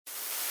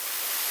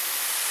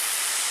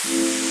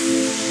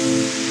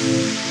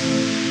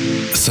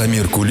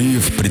Самир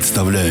Кулиев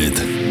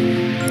представляет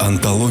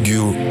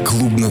антологию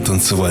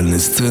клубно-танцевальной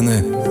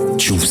сцены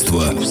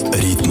 «Чувство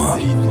ритма».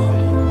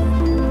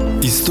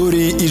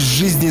 Истории из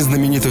жизни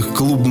знаменитых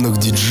клубных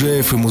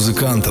диджеев и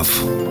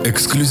музыкантов,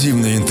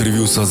 эксклюзивное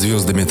интервью со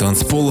звездами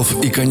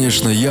танцполов и,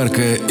 конечно,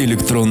 яркая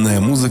электронная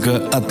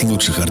музыка от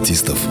лучших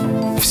артистов.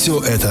 Все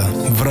это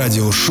в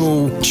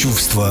радиошоу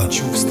 «Чувство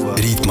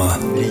ритма».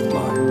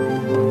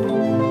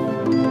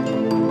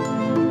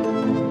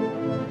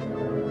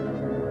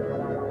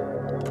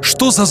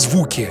 Что за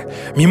звуки?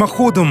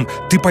 Мимоходом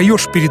ты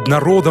поешь перед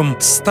народом,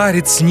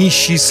 старец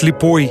нищий и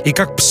слепой, и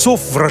как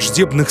псов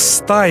враждебных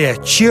стая,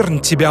 чернь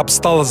тебя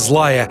обстала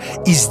злая,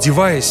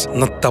 издеваясь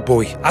над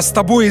тобой. А с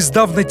тобой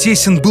издавна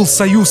тесен был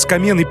союз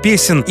камен и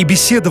песен, и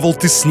беседовал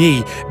ты с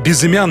ней,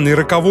 безымянной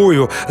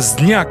роковою, с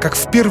дня, как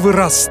в первый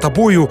раз с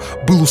тобою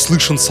был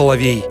услышан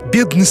соловей.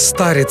 Бедный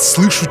старец,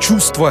 слышу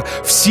чувства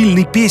в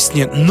сильной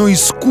песне, но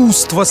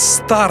искусство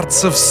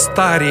старцев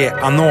старе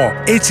оно.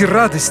 Эти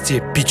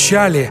радости,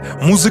 печали,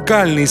 музыкальные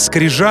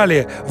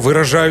скрижали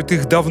выражают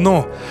их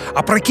давно.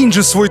 Опрокинь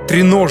же свой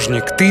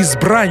треножник, ты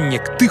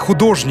избранник, ты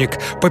художник,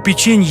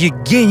 попеченье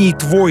гений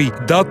твой,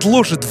 да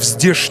отложит в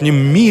здешнем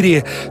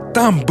мире,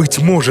 там, быть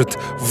может,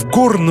 в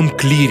горном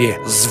клире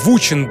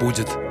звучен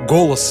будет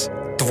голос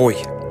твой.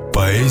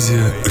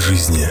 Поэзия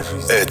жизни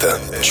 — это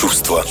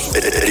чувство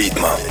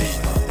ритма.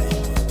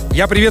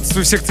 Я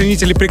приветствую всех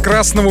ценителей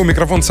прекрасного. У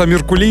микрофона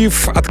Самир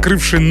Кулиев,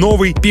 открывший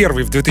новый,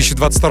 первый в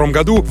 2022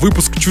 году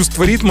выпуск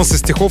 «Чувства ритма» со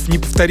стихов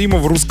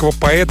неповторимого русского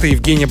поэта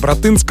Евгения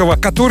Братынского,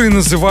 которые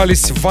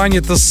назывались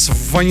 «Vanitas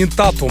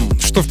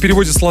vanitatum», что в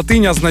переводе с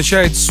латыни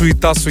означает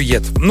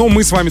 «суета-сует». Но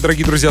мы с вами,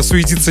 дорогие друзья,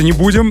 суетиться не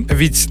будем,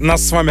 ведь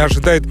нас с вами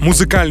ожидает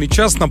музыкальный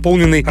час,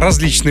 наполненный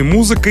различной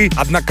музыкой.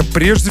 Однако,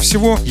 прежде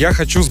всего, я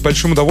хочу с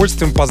большим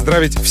удовольствием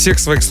поздравить всех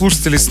своих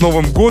слушателей с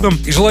Новым годом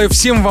и желаю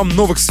всем вам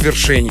новых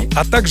свершений.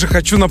 А также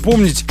хочу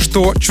напомнить,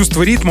 что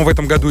 «Чувство ритма» в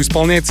этом году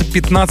исполняется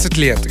 15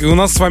 лет, и у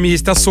нас с вами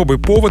есть особый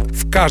повод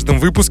в каждом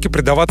выпуске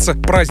предаваться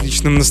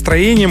праздничным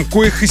настроениям,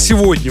 коих и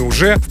сегодня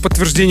уже, в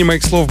подтверждение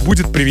моих слов,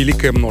 будет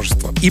превеликое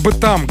множество. Ибо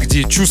там,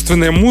 где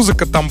чувственная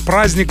музыка, там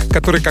праздник,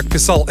 который, как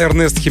писал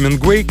Эрнест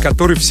Хемингуэй,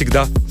 который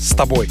всегда с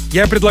тобой.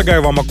 Я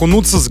предлагаю вам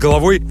окунуться с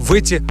головой в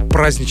эти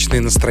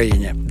праздничные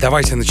настроения.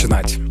 Давайте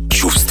начинать.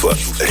 Чувство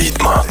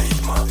ритма.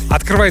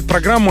 Открывает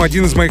программу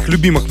один из моих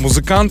любимых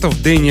музыкантов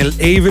Дэниэл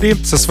Эйвери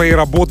со своей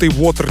работой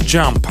Water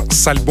Jump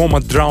с альбома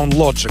Drown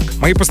Logic.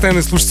 Мои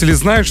постоянные слушатели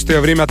знают, что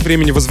я время от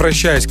времени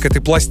возвращаюсь к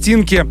этой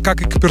пластинке,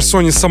 как и к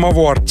персоне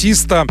самого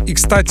артиста. И,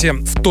 кстати,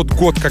 в тот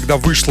год, когда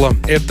вышло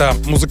это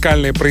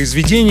музыкальное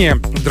произведение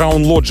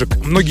Drown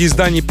Logic, многие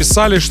издания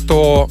писали,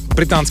 что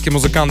британский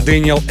музыкант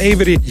Дэниэл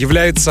Эйвери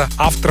является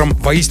автором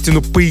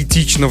воистину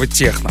поэтичного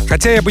техно.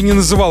 Хотя я бы не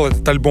называл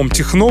этот альбом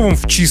техновым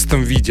в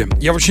чистом виде.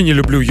 Я вообще не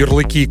люблю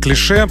ярлыки и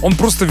клише. Он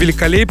просто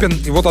великолепен,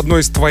 и вот одно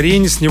из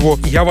творений с него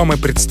я вам и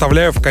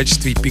представляю в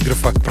качестве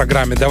эпиграфа к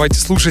программе. Давайте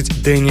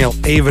слушать Дэниэл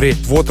Эйвери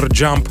Water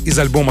Jump из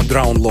альбома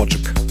Drown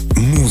Logic.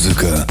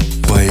 Музыка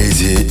 —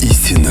 поэзия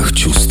истинных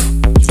чувств.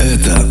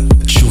 Это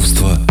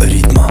чувство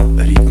ритма.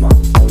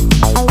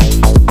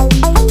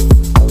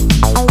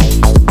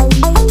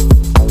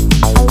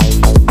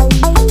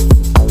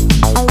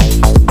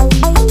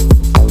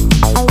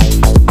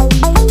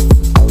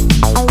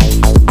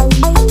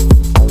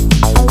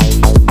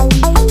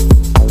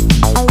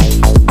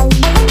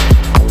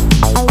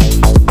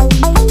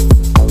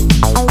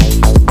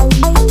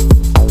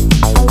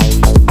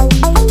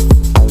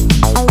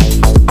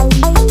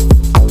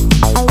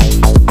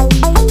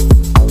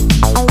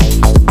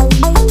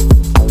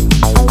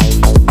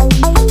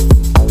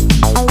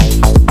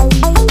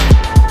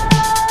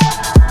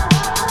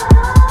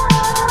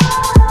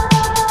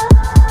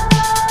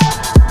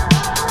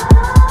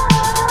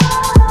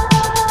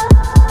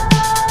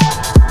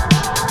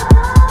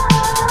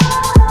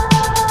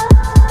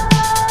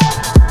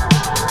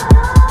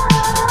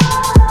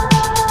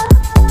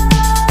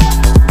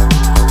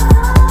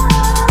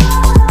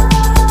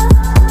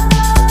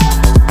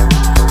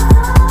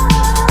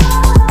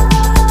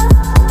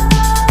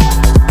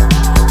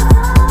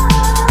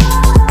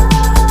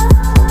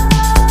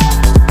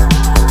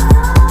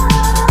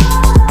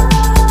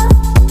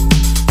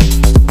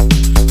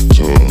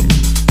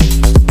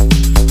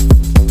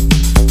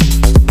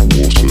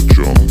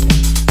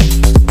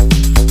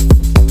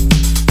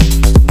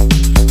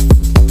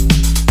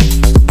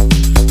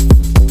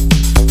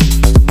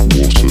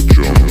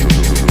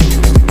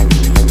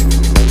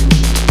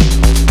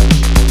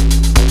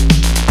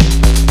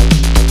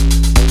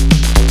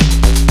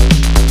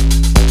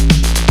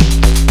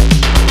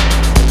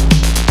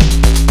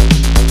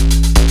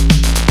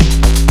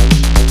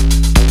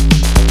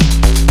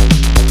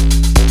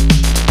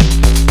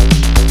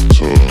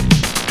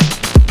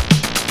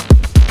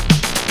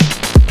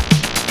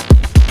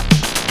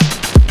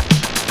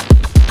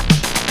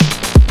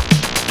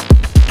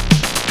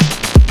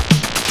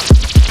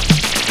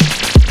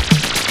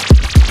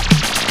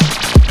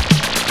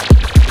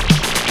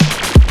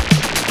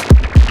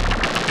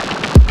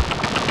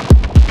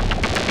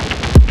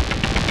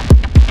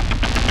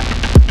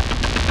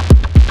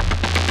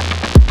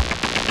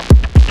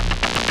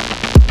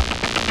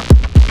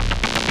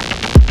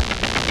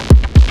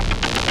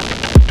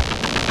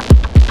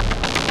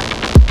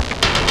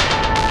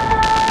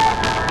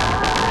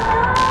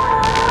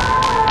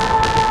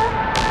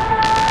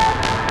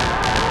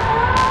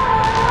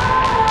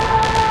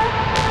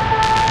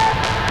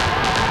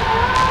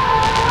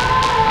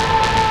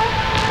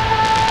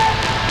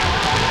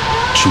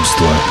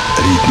 Чувство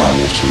ритма.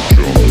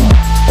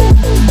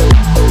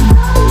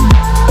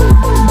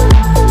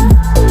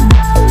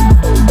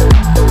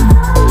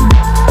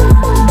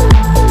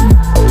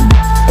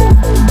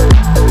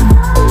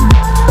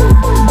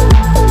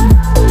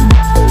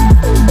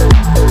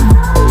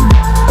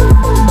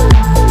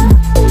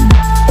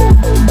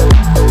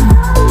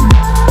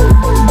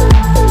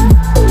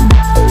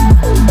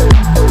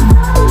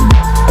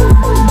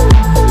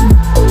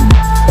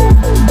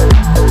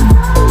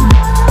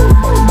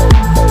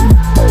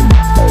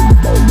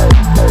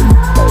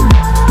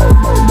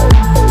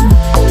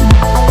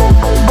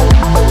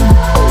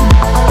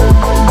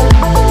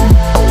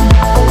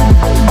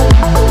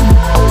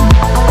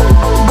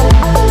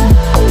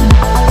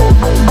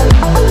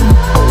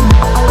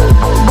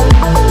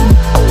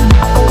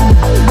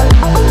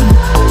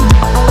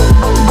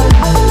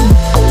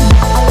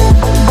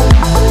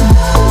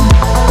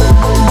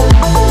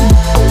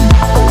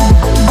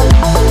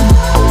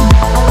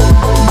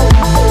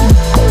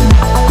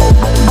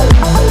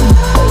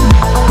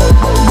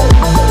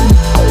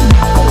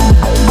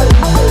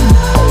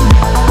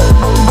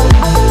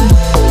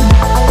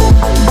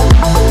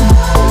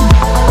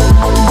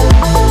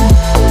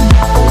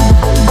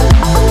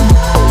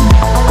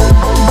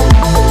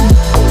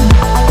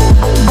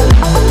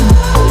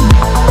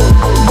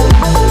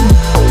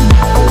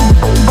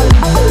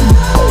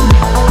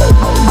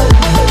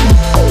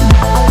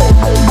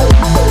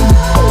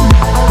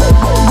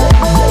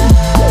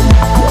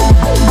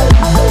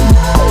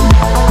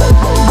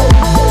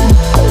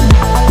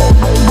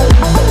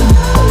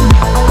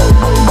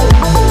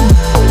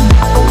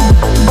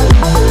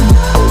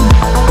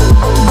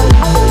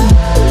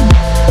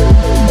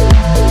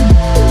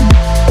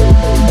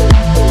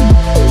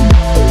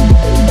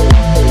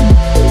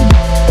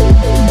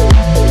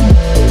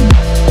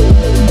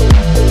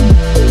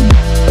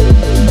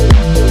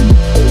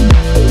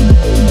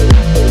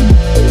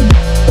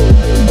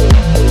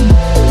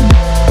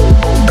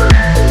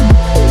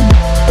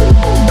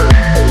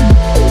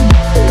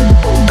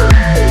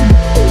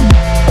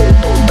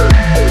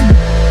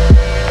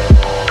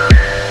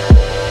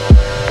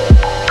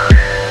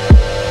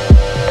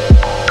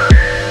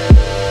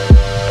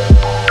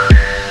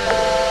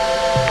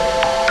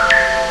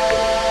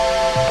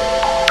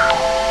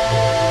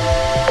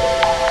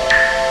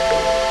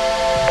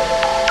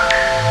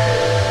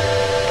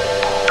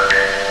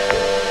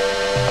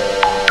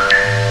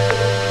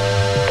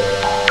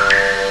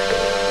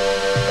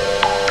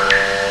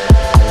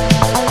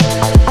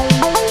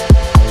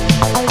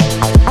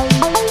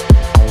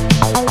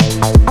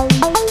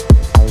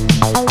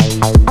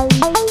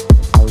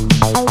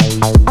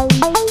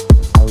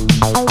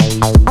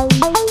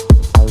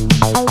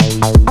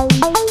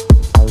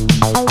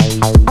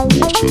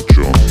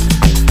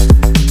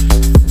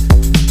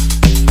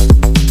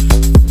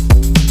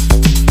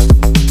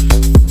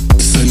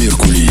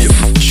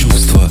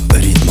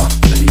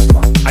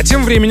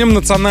 временем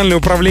Национальное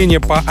управление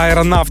по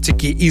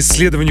аэронавтике и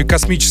исследованию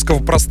космического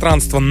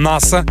пространства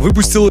НАСА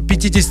выпустило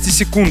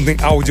 50-секундный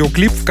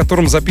аудиоклип, в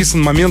котором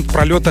записан момент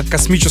пролета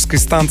космической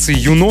станции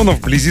Юнона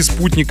вблизи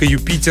спутника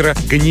Юпитера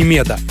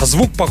Ганимеда.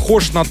 Звук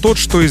похож на тот,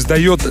 что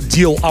издает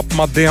Dial-Up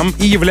модем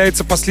и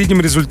является последним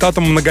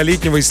результатом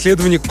многолетнего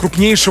исследования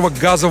крупнейшего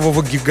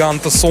газового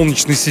гиганта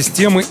Солнечной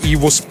системы и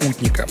его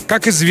спутника.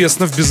 Как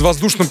известно, в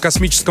безвоздушном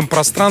космическом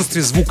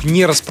пространстве звук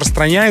не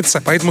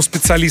распространяется, поэтому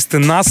специалисты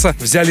НАСА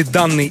взяли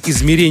данные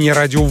измерения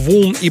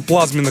радиоволн и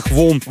плазменных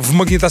волн в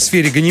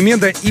магнитосфере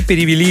Ганимеда и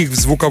перевели их в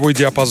звуковой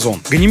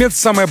диапазон. Ганимед —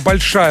 самая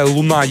большая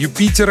луна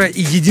Юпитера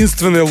и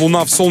единственная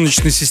луна в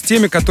Солнечной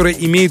системе, которая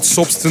имеет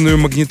собственную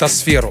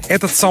магнитосферу.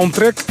 Этот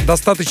саундтрек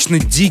достаточно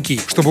дикий,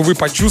 чтобы вы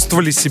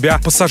почувствовали себя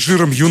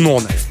пассажиром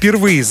Юнона.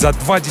 Впервые за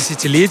 2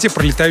 десятилетия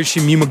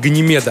пролетающий мимо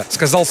Ганимеда,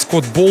 сказал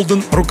Скотт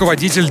Болден,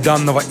 руководитель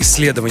данного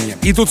исследования.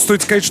 И тут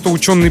стоит сказать, что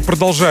ученые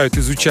продолжают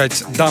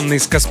изучать данные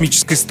с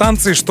космической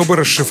станции, чтобы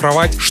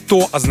расшифровать,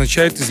 что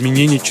означает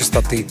изменение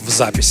частоты в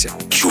записи.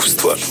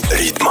 Чувство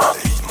ритма.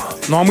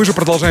 Ну а мы же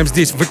продолжаем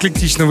здесь, в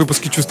эклектичном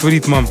выпуске «Чувство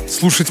ритма»,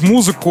 слушать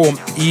музыку,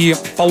 и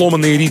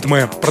поломанные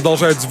ритмы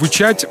продолжают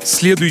звучать.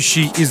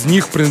 Следующие из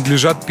них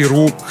принадлежат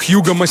перу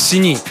Хьюго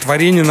Массини,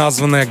 творение,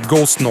 названное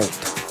 «Ghost Note».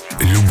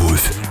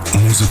 Любовь,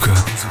 музыка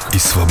и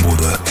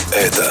свобода —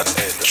 это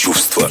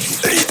чувство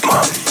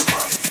ритма.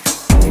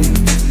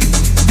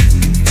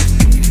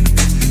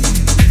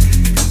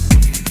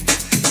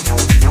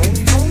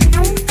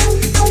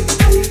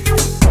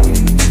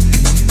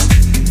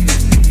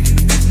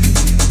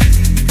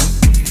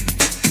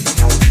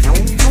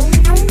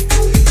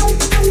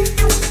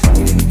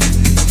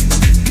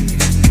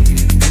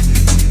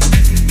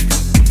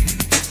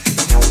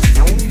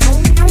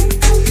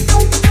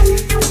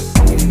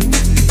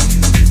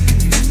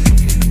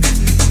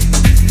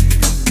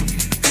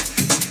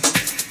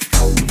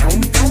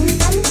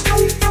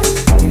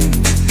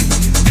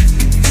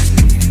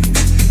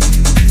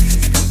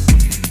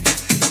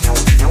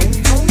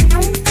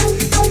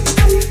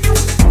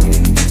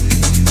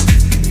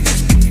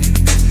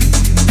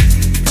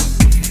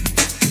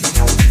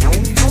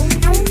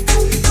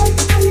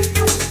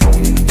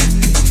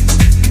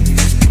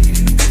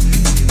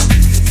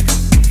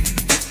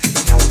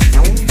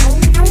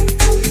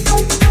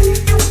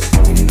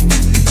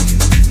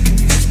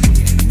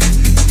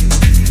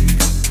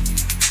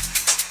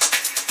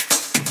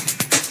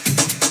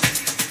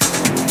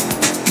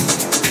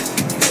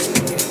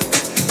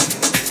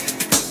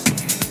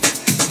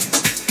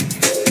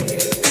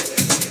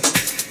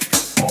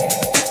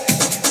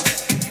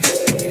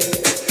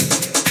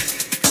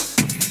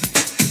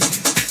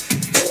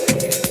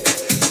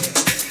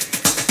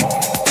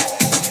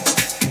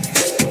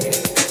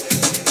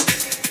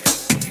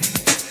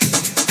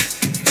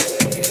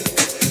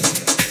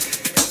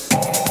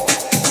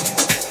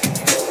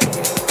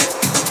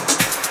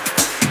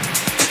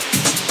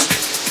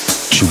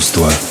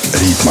 Чувство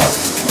ритма.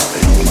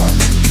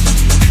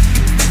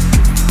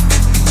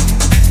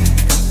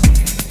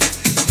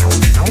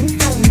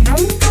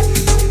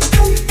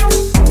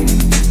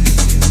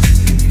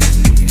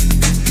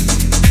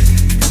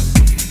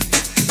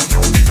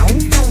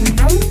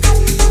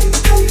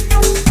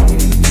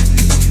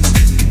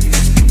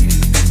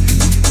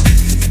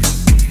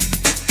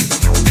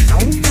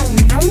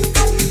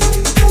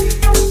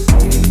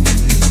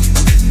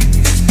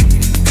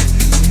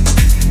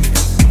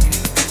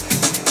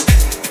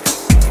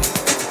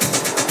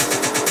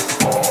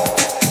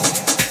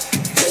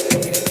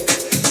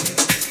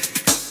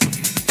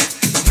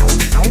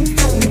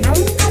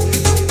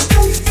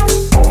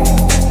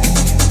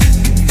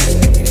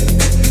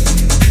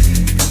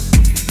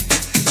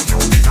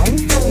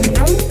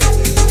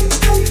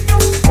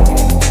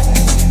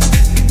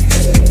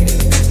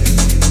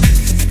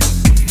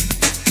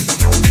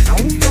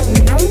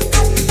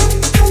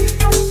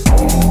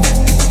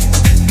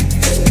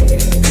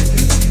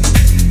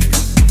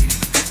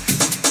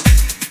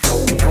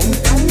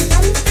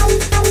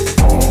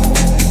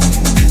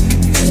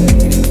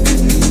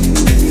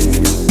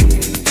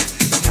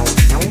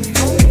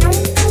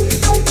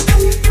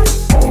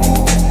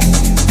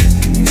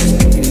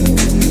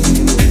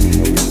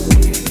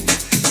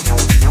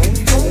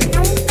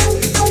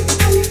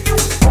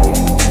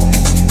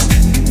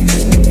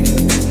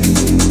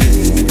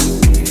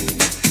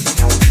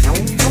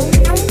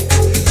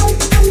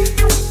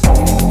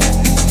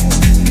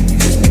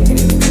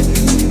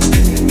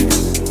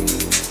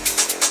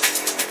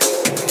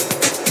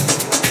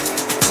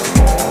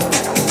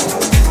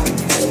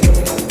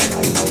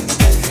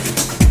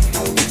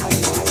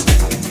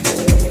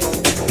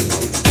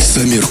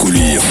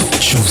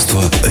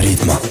 Чувство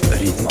ритма.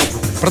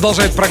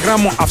 Продолжает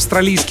программу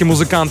австралийский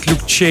музыкант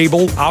Люк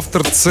Чейбл,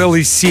 автор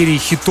целой серии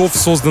хитов,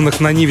 созданных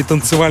на ниве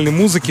танцевальной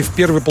музыки в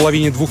первой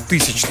половине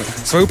 2000-х.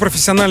 Свою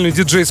профессиональную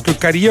диджейскую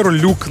карьеру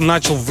Люк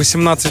начал в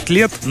 18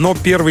 лет, но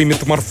первые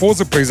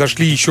метаморфозы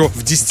произошли еще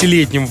в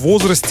 10-летнем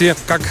возрасте.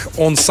 Как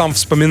он сам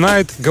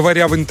вспоминает,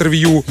 говоря в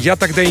интервью: «Я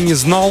тогда и не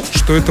знал,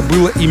 что это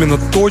было именно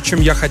то, чем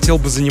я хотел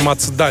бы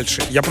заниматься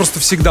дальше. Я просто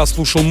всегда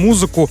слушал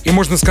музыку, и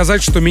можно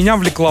сказать, что меня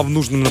влекла в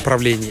нужном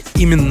направлении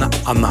именно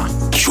она».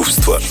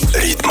 Чувство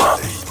ритма.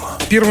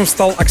 Первым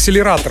стал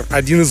 «Акселератор»,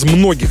 один из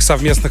многих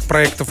совместных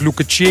проектов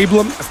Люка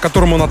Чейбла, в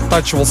котором он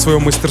оттачивал свое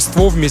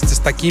мастерство вместе с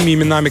такими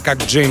именами,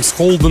 как Джеймс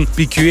Холден,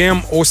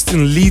 PQM,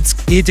 Остин Лидс,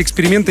 и эти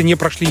эксперименты не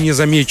прошли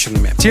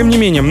незамеченными. Тем не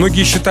менее,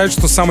 многие считают,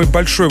 что самой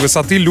большой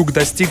высоты Люк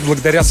достиг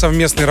благодаря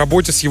совместной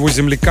работе с его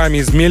земляками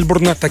из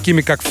Мельбурна,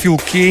 такими как Фил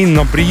Кейн,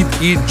 Набрид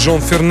и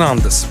Джон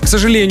Фернандес. К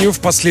сожалению,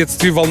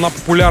 впоследствии волна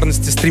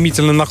популярности,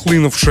 стремительно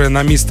нахлынувшая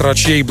на мистера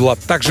Чейбла,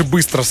 также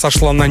быстро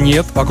сошла на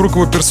нет. Вокруг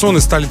его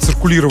персоны стали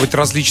циркулировать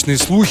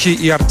различные слухи,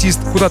 и артист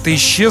куда-то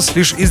исчез,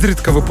 лишь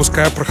изредка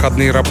выпуская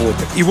проходные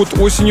работы. И вот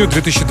осенью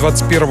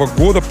 2021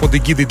 года под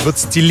эгидой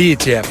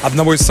 20-летия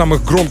одного из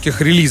самых громких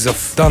релизов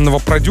данного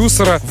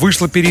продюсера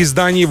вышло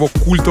переиздание его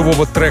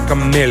культового трека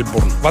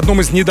 «Мельбурн». В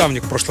одном из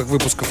недавних прошлых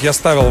выпусков я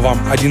ставил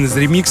вам один из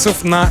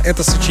ремиксов на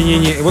это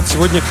сочинение, и вот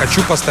сегодня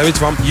хочу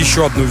поставить вам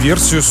еще одну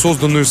версию,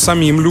 созданную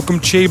самим Люком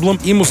Чейблом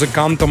и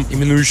музыкантом,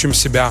 именующим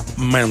себя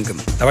Мэнган.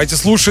 Давайте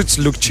слушать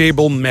Люк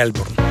Чейбл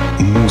 «Мельбурн».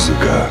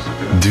 Музыка,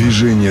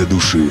 движение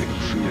души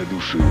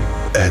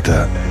 —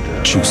 это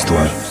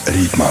чувство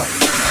ритма.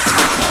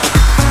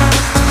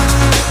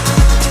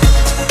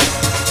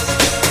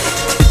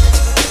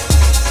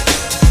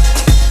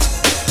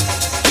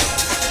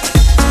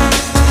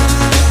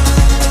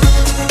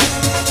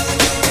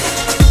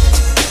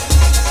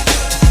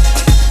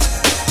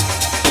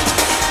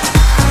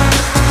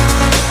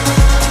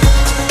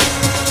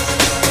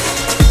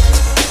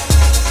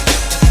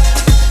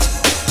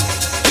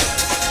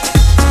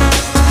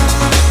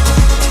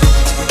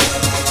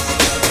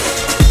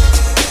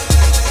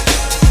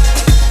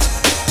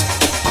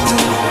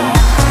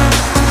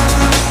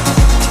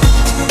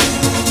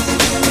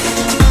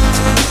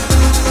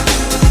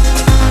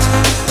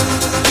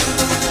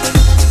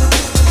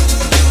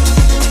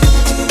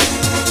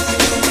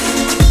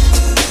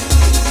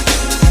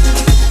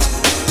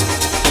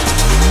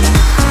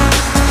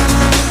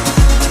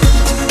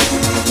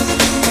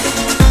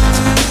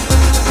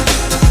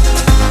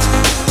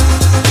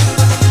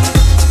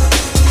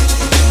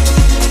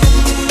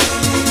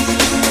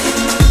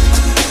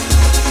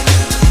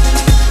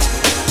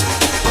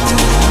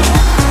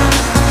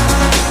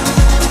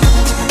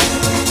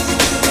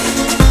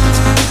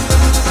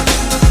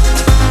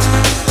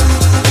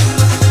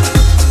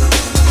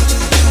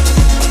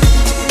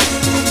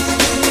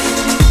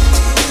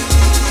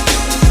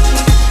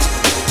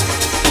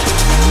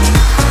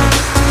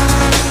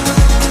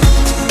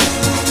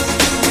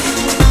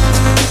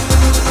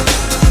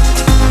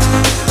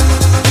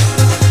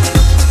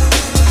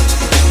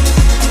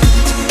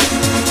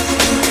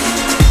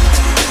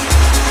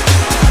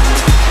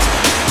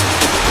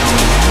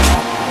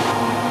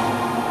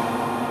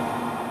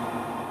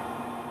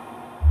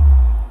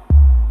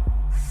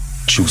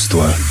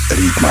 Чувство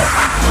ритма.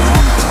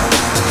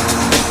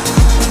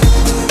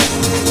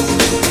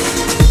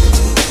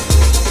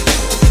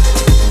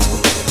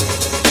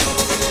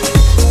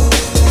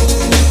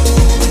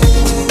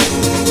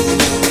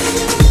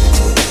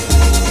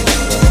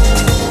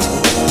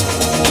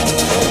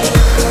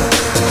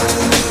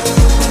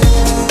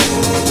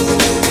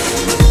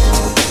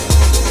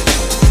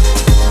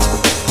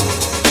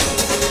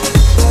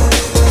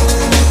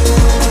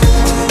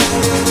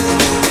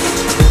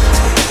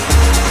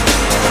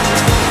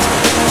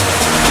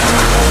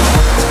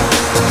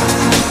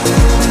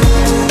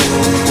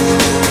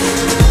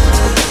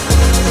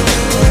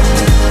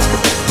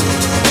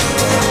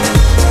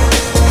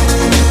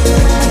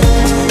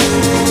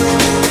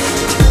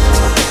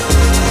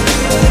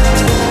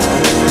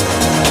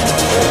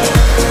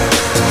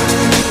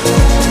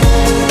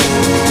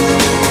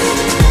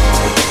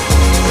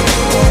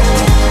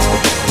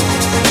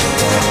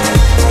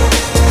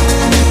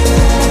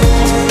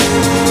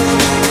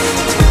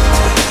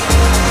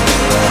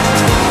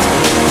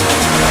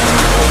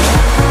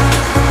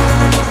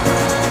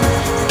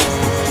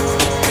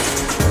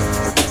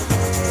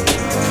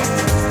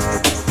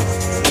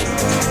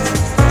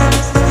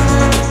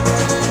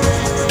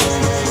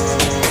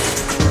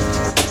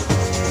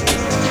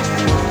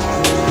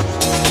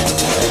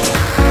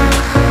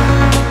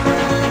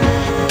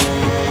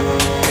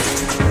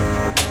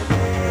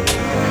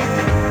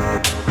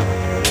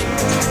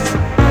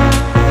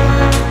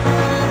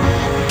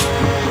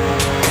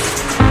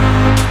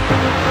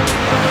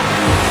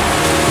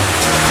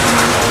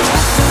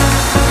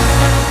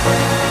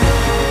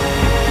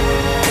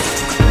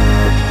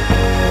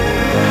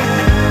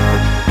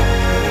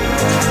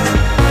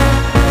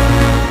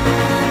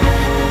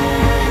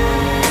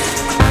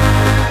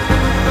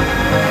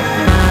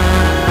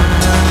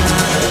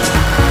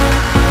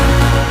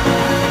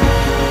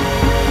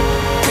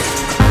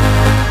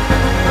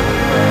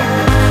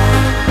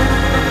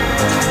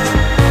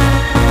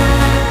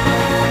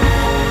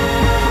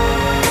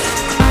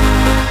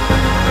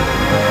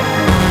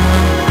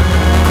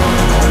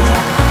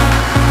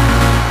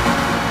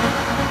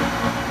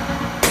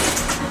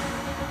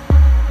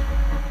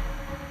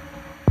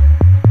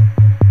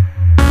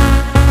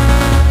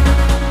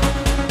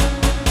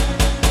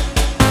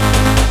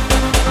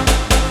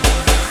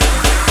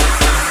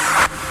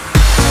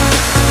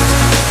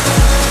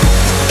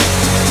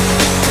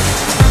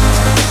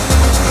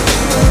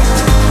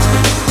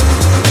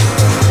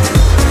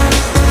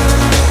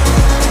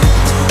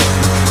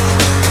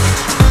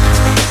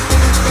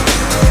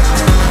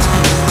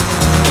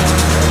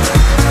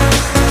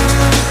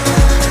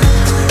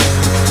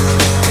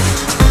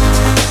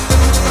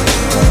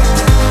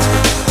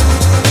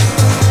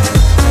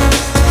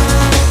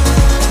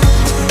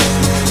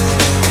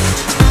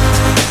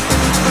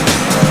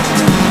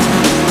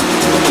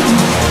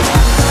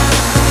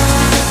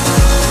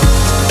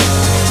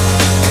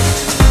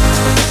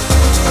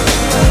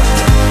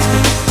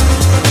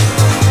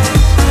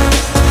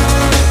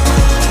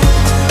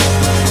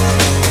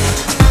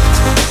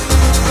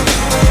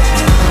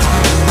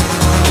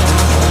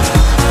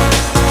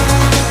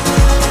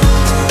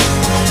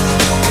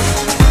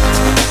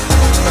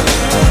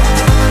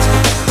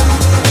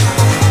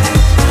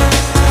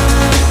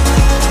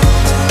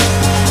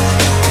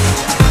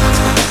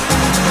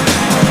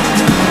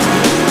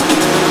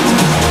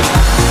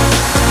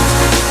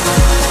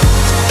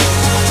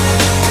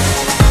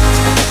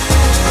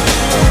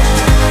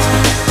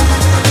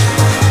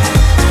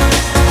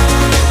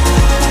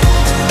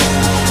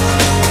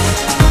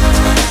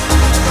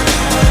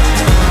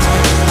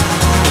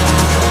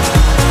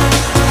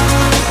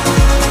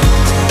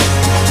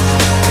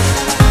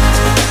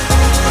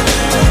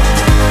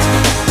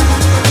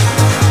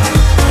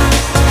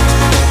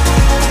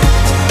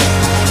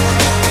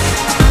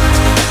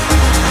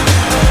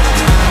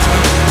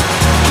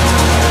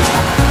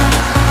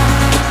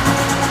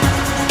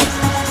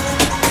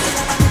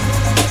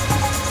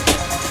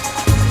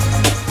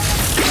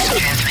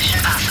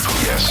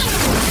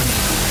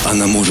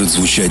 Она может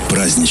звучать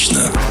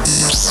празднично,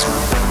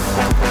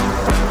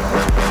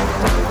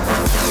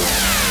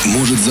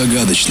 может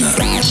загадочно.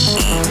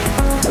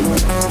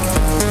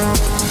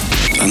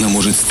 Она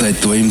может стать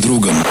твоим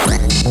другом.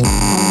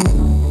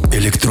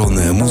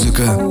 Электронная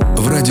музыка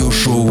в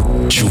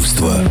радиошоу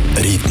 «Чувство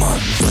ритма».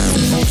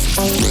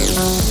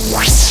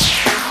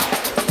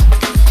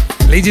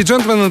 Леди и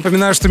джентльмены,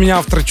 напоминаю, что меня,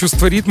 автора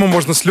 «Чувства ритма»,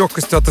 можно с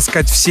легкостью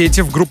отыскать в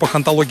сети, в группах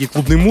антологии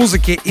клубной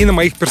музыки и на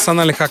моих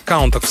персональных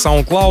аккаунтах в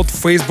SoundCloud,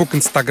 Facebook,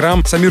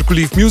 Instagram, Самир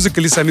Кулиев Music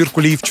или Самир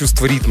Кулиев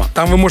 «Чувство ритма».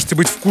 Там вы можете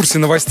быть в курсе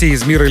новостей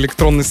из мира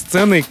электронной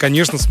сцены и,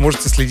 конечно,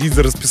 сможете следить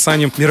за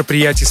расписанием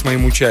мероприятий с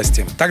моим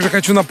участием. Также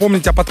хочу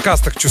напомнить о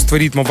подкастах «Чувство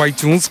ритма» в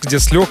iTunes, где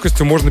с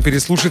легкостью можно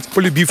переслушать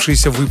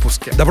полюбившиеся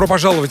выпуски. Добро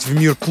пожаловать в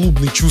мир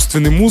клубной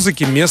чувственной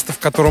музыки, место в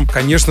котором,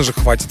 конечно же,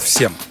 хватит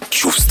всем.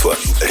 Чувство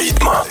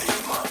ритма.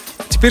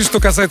 Теперь,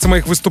 что касается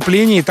моих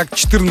выступлений. Итак,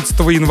 14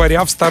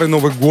 января в Старый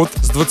Новый год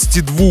с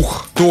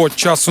 22 до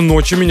часу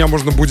ночи меня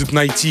можно будет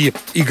найти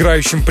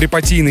играющим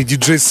припатийный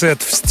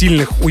диджей-сет в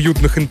стильных,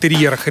 уютных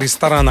интерьерах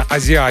ресторана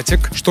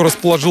 «Азиатик», что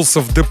расположился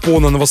в депо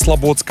на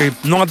Новослободской.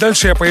 Ну а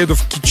дальше я поеду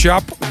в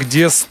Кетчап,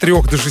 где с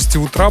 3 до 6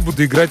 утра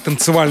буду играть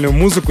танцевальную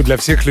музыку для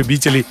всех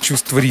любителей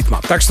чувства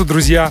ритма. Так что,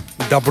 друзья,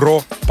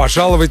 добро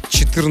пожаловать.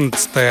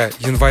 14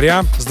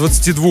 января с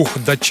 22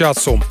 до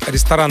часу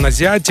ресторан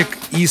 «Азиатик»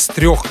 и с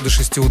 3 до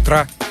 6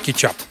 утра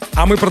Кетчап.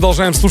 А мы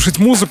продолжаем слушать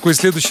музыку, и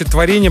следующее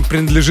творение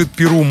принадлежит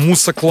перу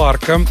Муса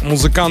Кларка,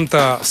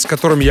 музыканта, с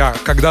которым я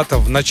когда-то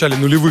в начале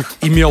нулевых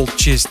имел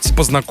честь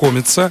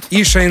познакомиться,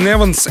 и Шейн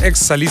Эванс,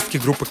 экс-солистки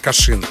группы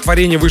Кашин.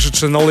 Творение,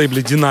 вышедшее на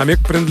лейбле «Динамик»,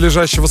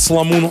 принадлежащего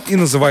Соломону, и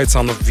называется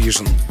оно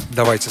 «Vision».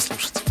 Давайте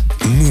слушать.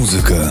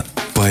 Музыка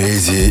 —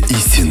 поэзия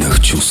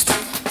истинных чувств.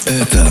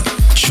 Это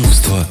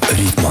чувство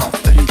ритма.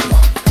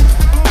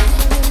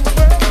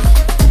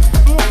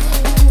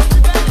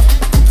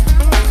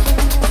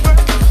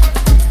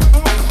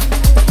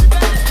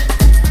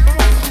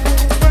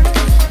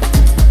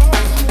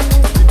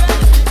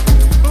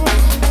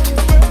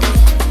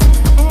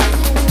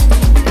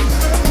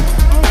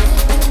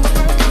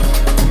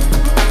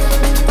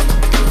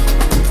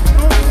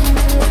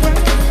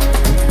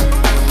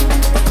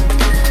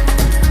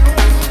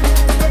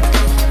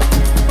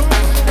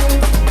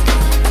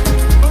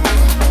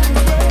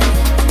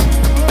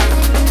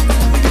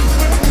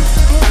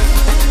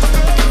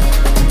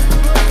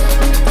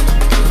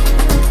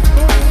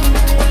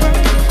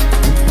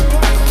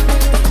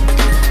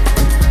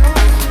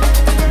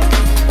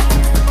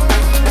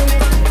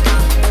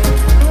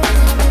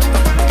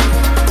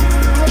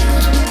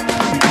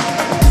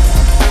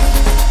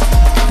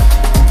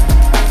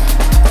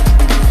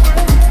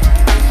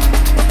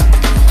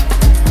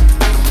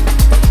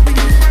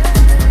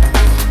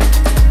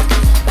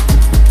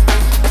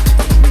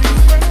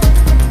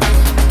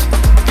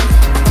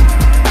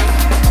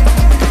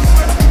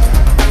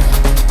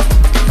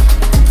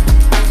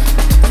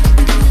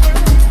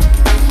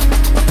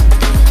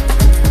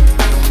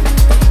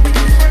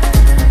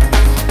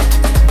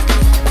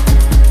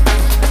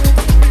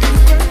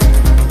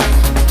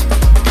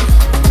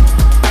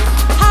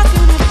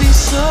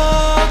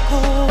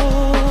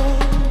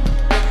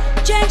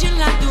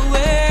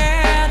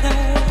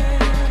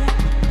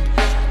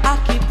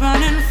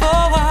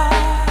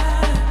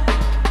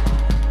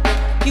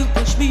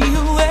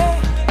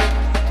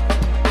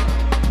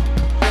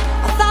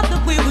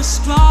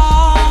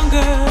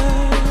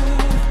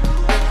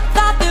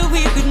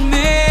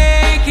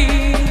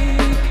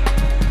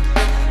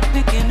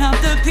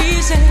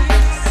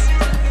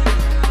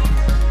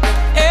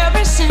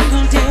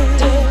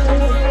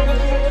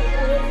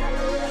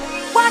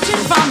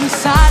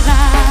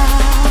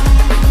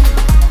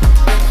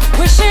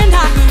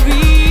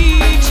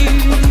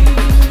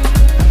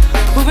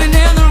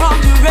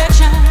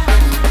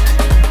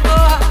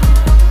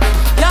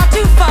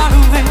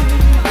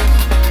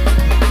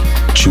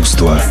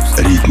 Чувство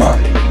ритма.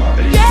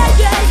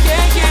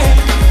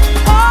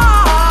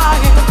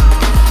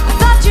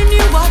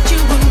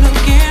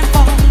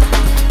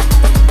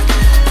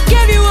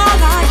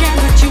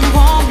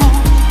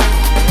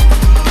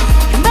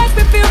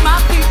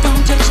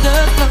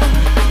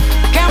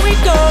 Can we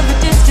go?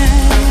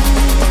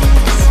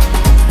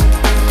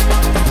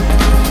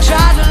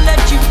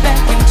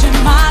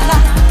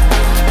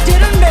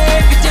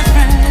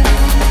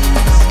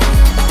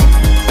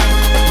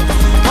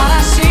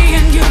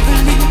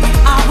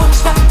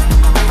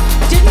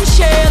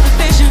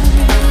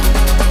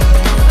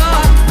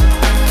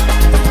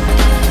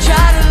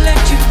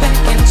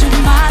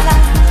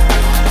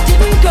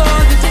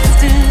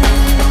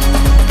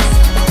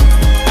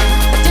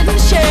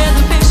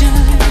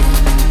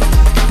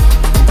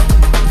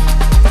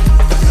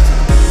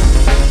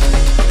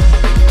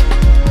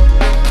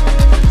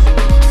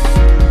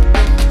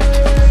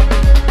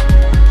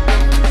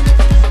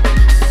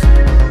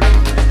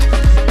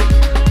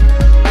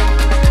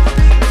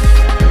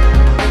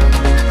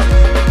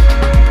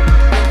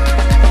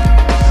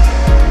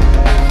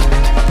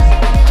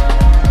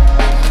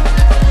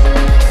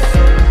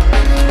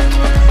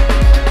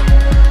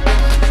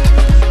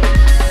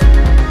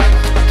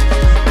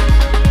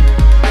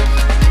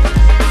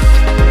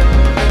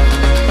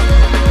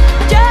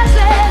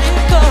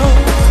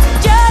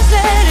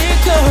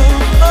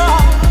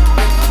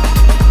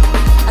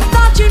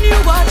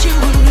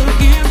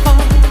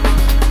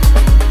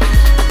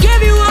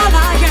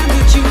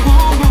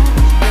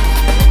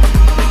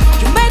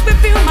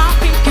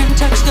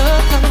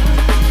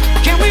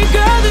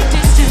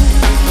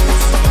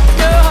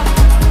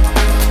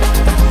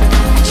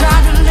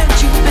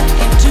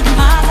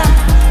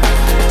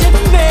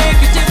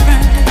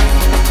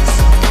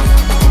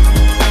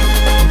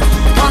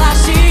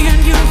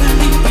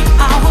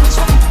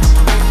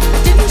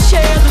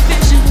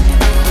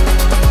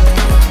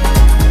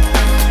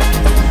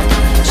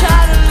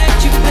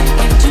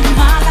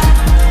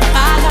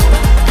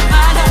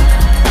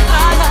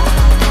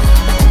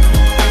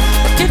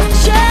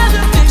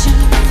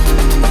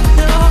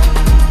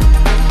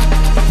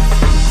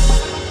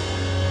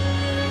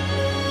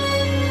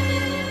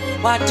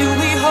 do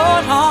we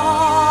hold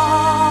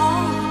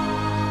on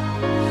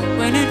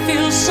when it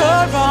feels so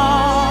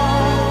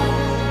wrong,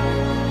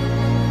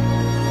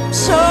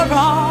 so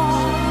wrong?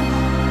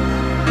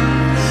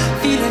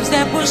 Feelings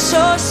that were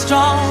so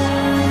strong,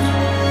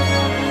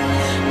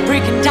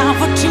 breaking down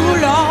for too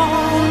long.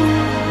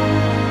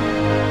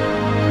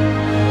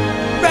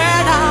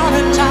 Ran out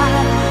of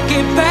time,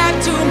 get back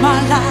to my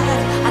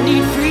life. I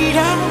need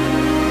freedom.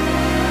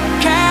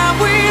 Can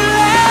we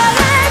let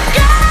it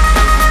go?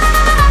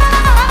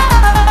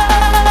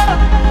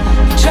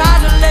 Try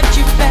to let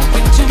you back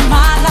into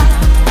my life.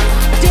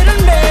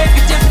 Didn't make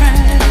a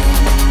difference.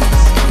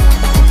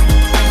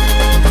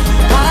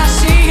 What I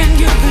see and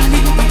you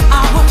believe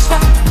I was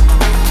right.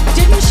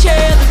 Didn't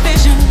share the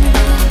vision.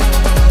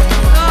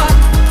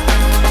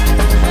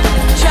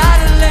 Try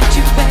to let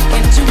you back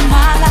into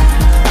my life.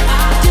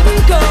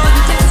 Didn't go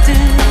the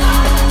distance.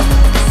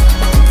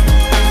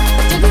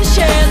 Didn't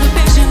share the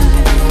vision.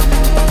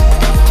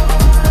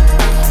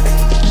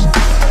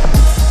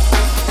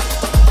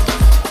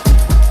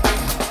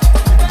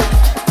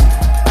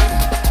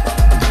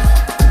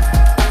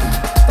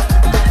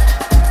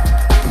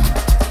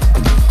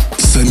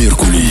 Самир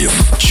Кулиев.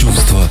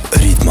 Чувство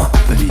ритма.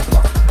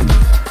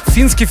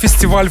 Финский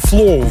фестиваль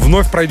Flow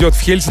вновь пройдет в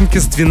Хельсинки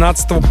с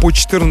 12 по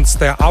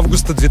 14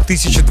 августа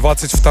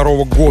 2022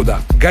 года.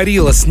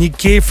 Gorillaz, Nick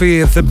Cave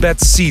и The Bad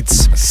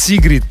Seeds,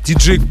 Sigrid,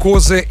 DJ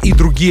Koze и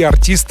другие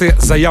артисты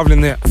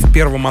заявлены в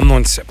первом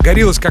анонсе.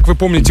 Gorillaz, как вы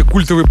помните,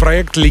 культовый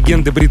проект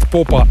легенды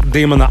брит-попа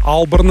Дэймона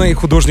Алборна и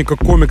художника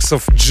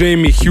комиксов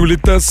Джейми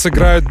Хьюлита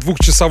сыграют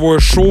двухчасовое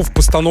шоу, в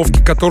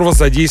постановке которого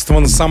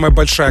задействована самая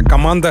большая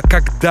команда,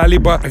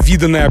 когда-либо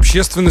виданная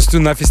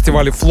общественностью на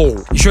фестивале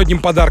Flow. Еще одним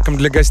подарком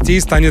для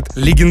гостей станет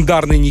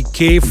легендарный Nick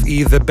Cave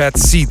и The Bad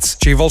Seeds,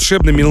 чей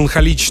волшебный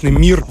меланхоличный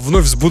мир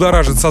вновь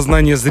взбудоражит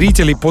сознание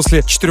зрителей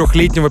после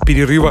 4-летнего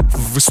перерыва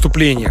в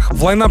выступлениях.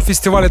 В лайнап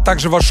фестиваля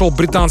также вошел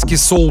британский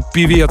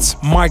соул-певец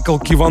Майкл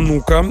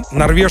Киванука,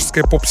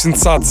 норвежская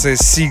поп-сенсация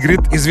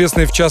Sigrid,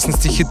 известная в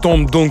частности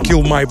хитом Don't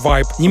Kill My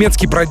Vibe,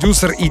 немецкий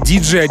продюсер и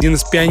диджей, один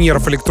из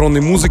пионеров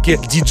электронной музыки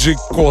DJ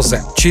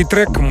Koze, чей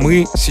трек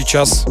мы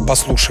сейчас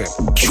послушаем.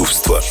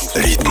 Чувство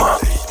ритма.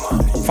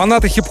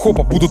 Фанаты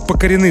хип-хопа будут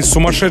покорены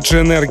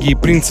сумасшедшей энергией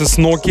Princess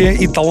Nokia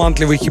и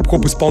талантливой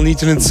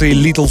хип-хоп-исполнительницей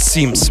Little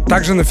Sims.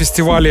 Также на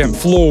фестивале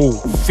Flow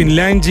в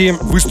Финляндии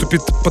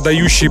выступит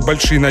подающий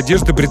большие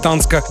надежды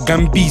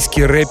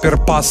британско-гамбийский рэпер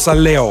Паса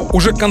Лео.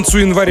 Уже к концу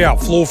января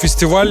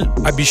Flow-фестиваль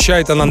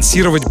обещает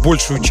анонсировать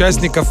больше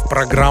участников в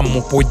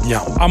программу по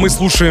дням. А мы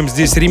слушаем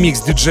здесь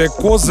ремикс диджея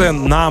Козе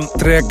на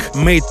трек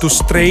Made to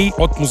Stray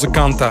от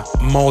музыканта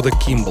Мода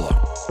Кимбла.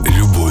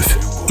 Любовь,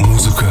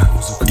 музыка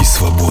и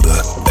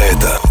свобода —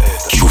 это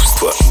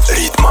чувство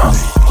ритма.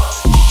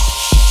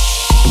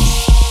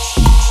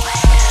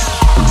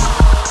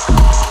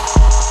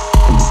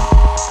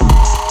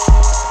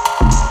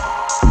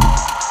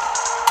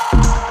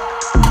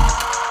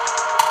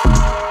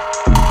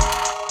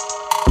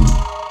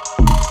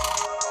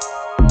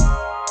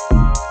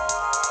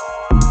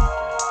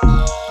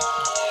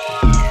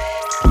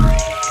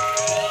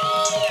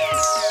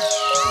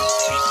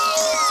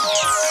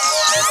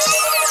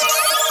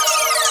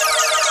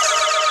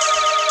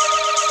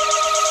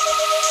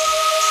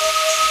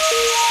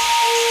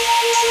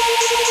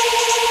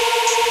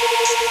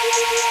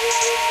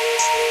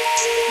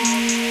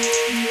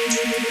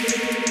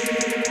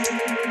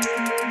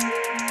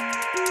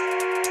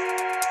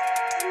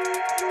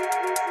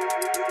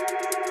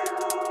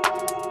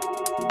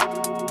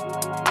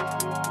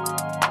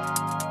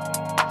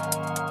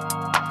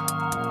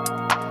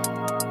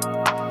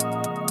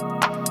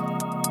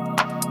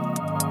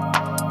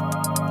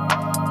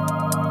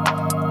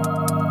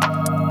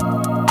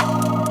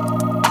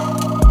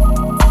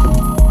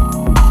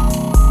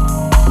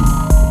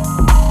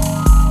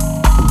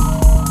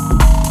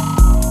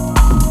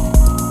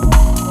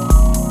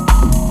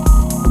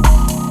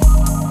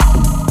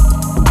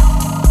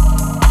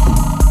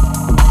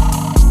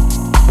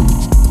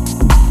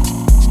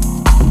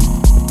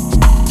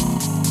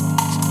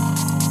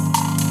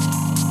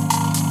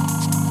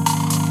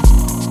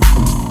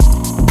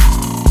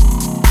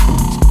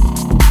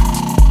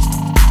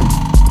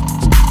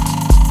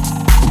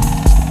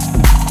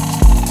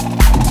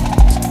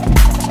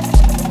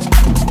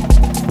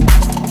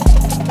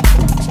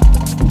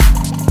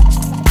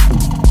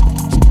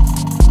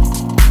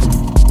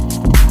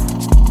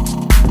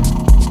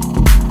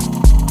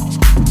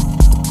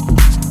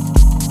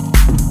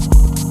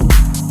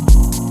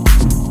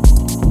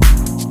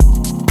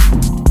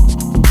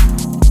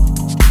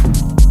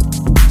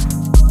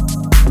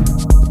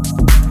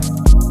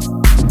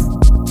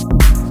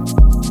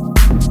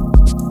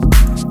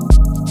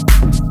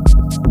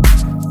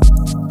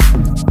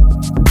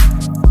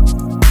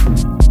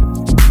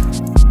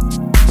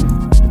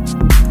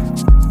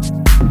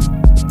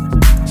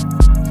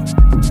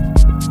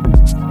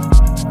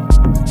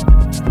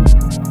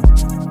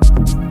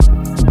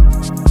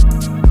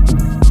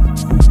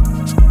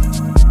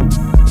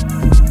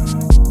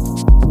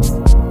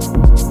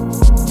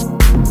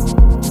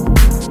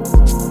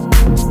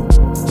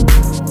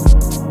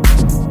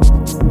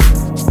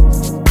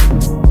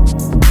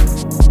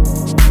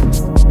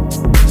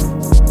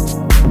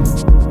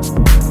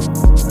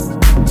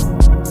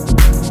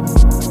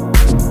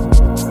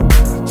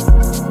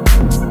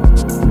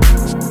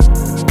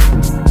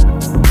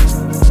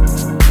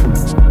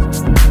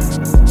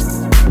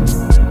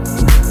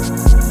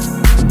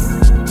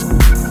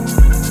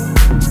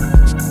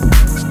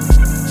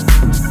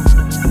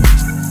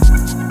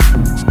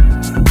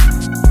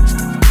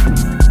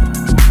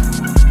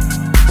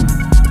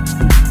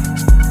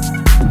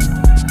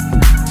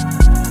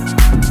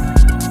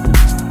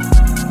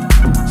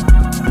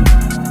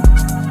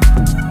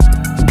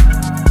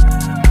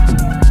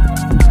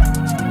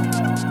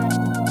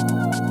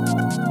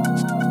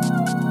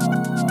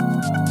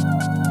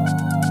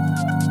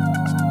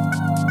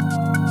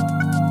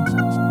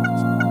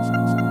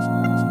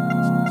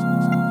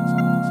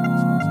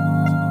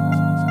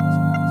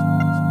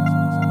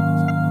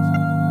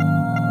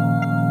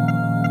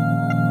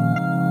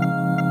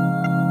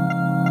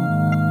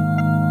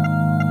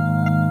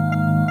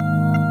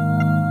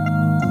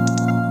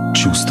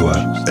 Чувство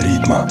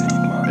ритма.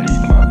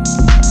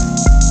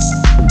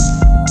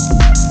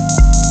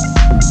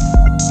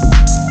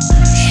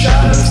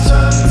 Shadows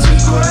turn to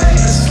grey,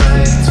 a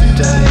slave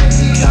today.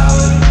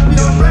 Coward,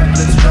 your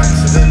reckless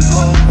tracks of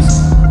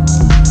impulse,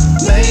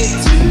 made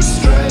to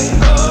stray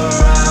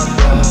around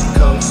rough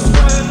coasts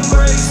when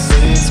grace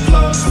is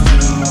close to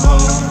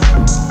home.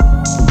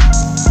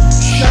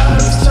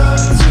 Shadows turn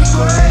to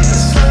grey, a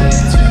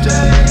slave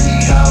today.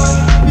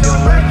 Coward, your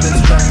reckless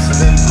tracks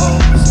of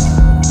impulse,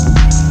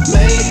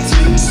 made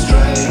to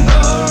stray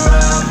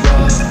around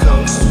rough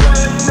coasts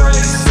when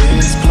grace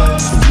is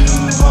close to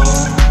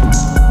home.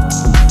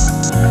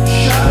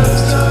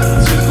 Shadows turn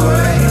to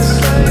grey, a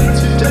slave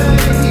today.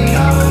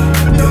 Coward,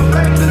 your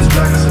reckless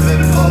tracks of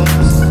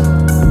impulse,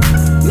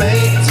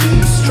 made to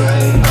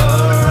stray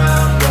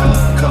around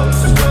rough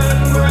coasts when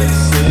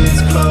grace is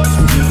close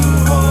to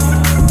home.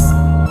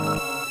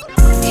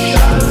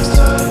 Shadows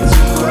turn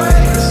to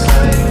grey, a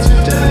slave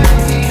today.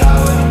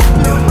 Coward,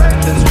 your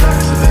reckless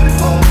tracks of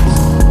impulse,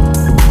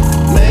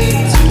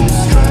 made to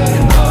stray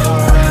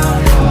around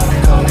rough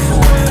coasts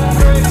when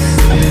grace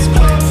is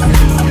close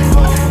to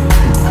home.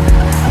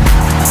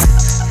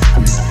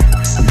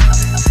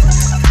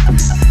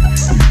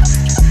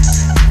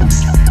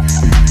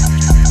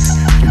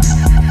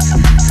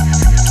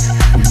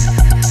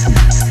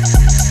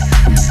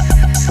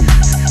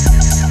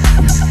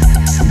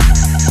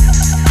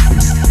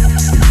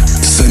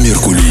 Самир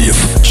Кулиев.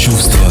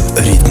 Чувство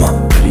ритма.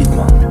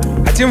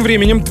 А тем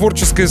временем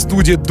творческая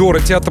студия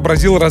Dorothy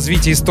отобразила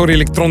развитие истории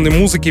электронной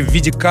музыки в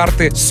виде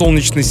карты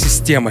Солнечной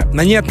системы.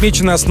 На ней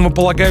отмечены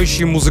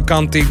основополагающие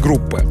музыканты и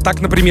группы. Так,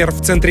 например,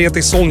 в центре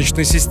этой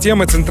Солнечной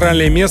системы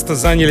центральное место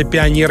заняли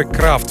пионеры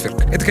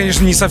Kraftwerk. Это,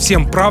 конечно, не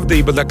совсем правда,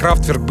 ибо до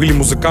Kraftwerk были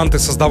музыканты,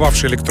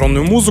 создававшие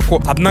электронную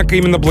музыку, однако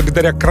именно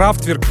благодаря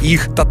Kraftwerk и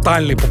их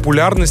тотальной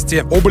популярности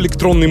об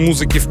электронной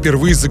музыке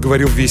впервые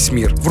заговорил весь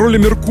мир. В роли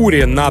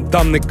Меркурия на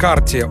данной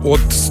карте от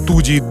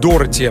студии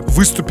Dorothy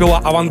выступила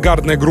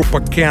авангардная группа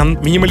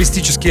Can,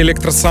 минималистический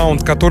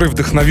электросаунд, который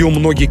вдохновил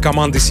многие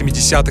команды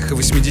 70-х и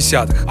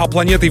 80-х. А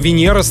планетой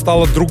Венера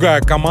стала другая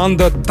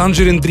команда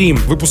Tangerine Dream,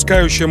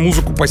 выпускающая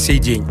музыку по сей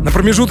день. На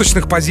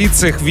промежуточных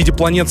позициях в виде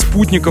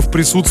планет-спутников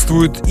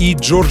присутствует и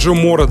Джорджо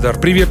Морадер,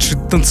 приведший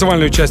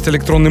танцевальную часть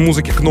электронной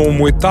музыки к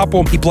новому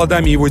этапу, и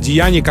плодами его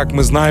деяний, как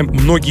мы знаем,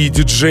 многие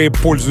диджеи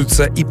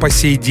пользуются и по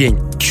сей день.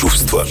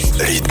 Чувство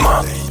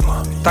ритма.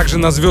 Также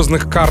на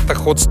звездных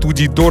картах от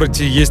студии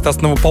Dorothy есть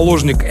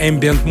основоположник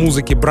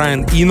эмбиент-музыки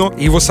Брайан Ино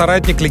и его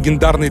соратник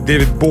легендарный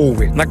Дэвид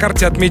Боуи. На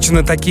карте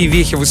отмечены такие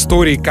вехи в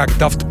истории, как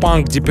Daft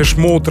Punk, Depeche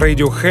Mode,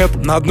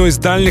 Radiohead. На одной из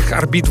дальних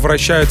орбит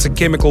вращаются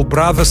Chemical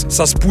Brothers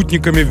со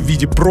спутниками в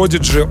виде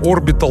Prodigy,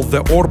 Orbital,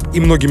 The Orb и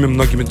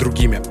многими-многими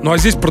другими. Ну а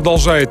здесь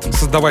продолжает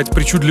создавать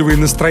причудливые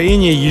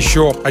настроения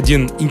еще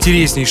один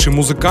интереснейший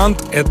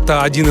музыкант.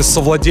 Это один из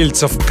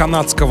совладельцев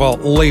канадского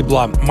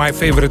лейбла My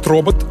Favorite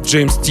Robot,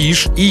 Джеймс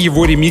Тиш, и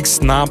его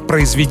ремикс на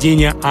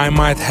произведение I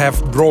Might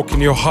Have Broken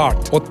Your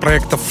Heart от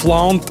проекта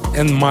Flaunt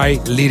and My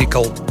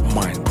Lyrical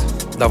Mind.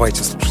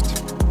 Давайте слушать.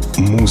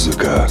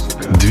 Музыка,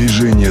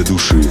 движение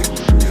души.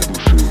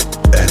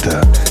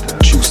 Это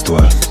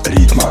чувство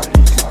ритма.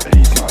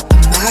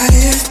 Might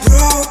have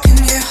broken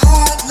your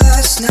heart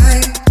last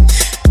night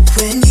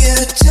when you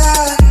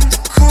turned the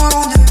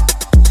corner.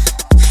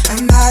 I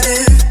might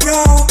have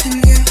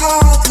broken your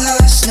heart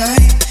last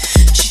night,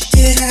 but you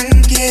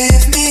didn't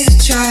give me a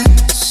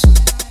chance.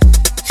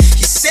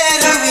 You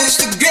said I was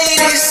the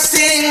greatest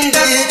thing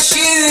that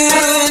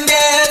you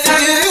never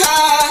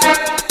had.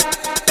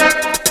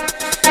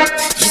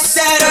 You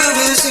said I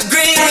was the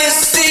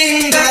greatest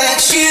thing that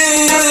you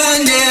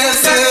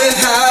never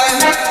had.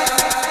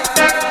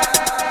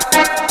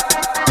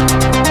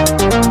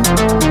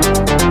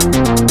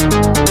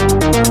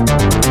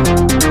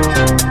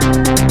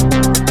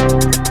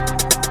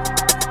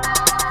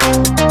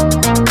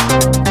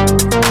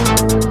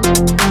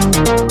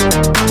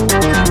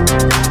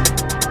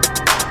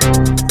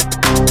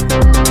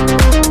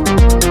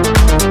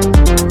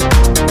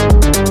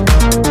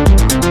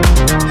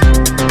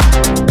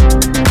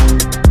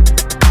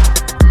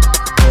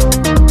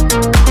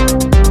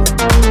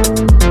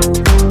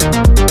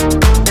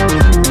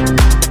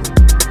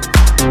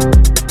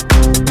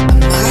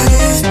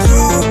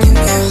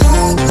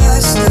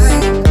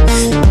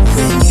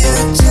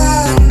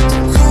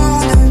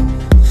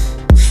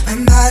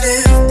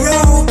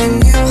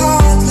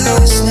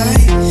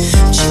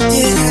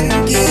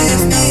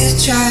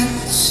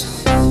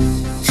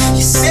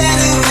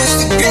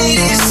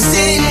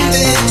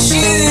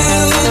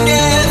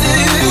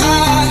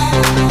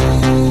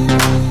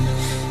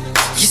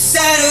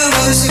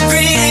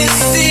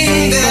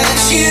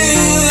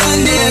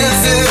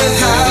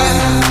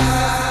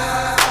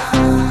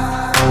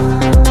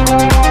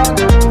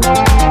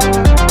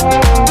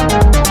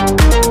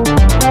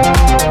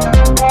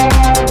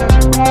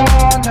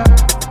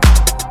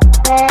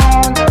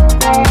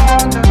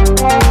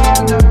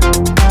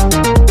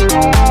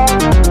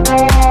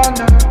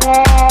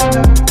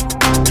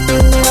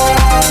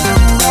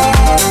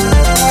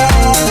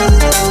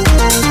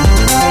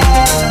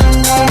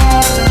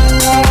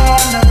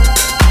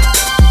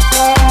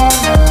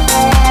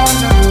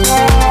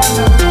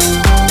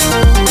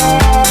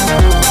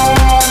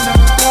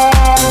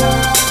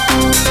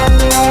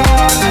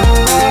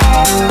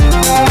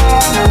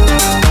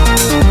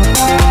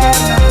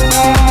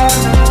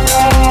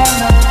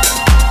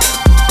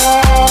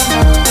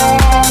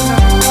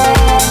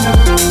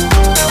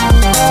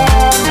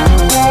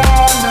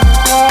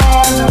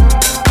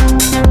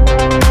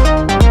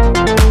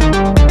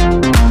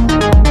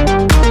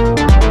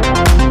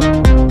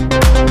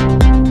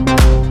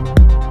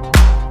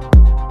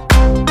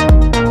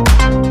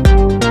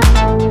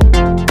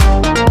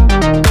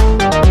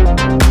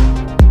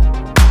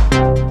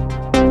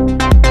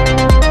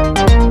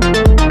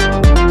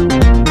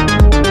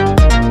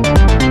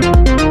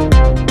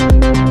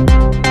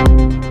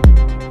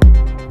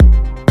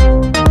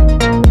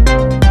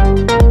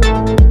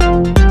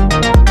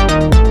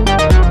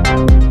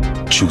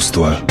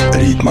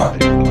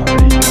 ритма.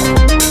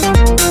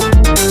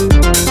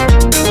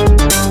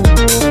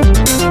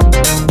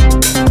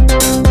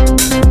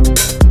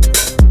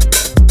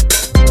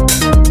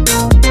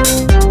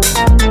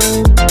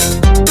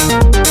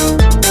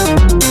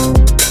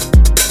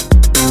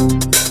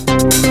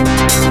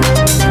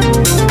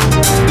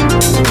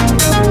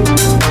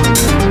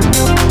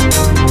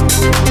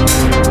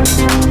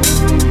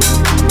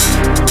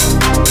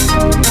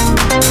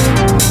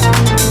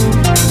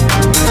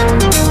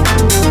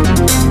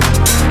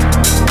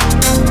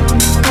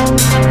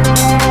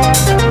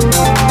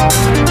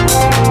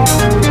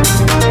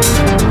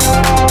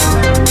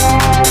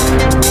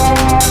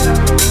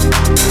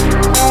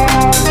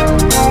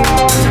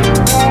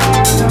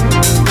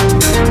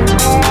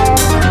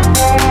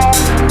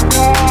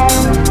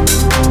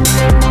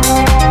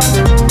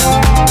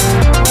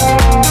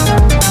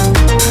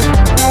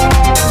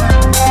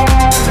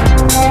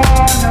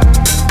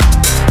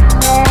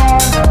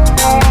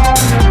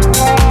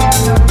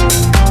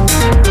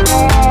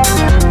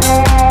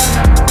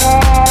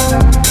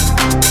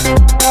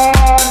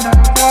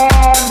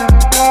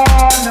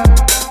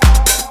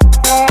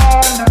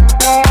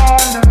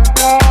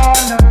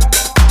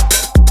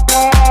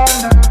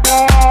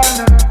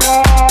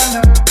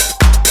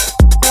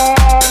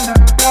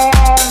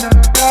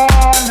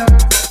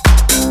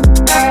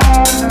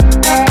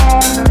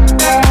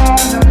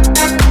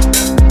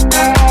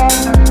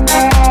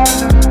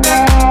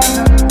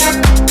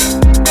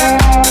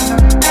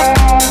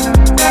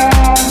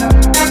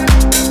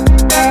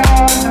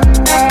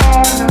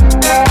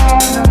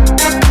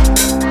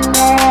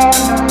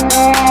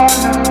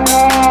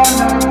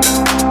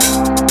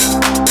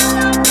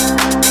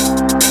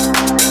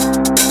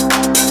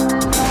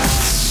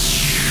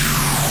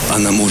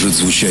 Она может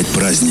звучать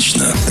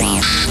празднично,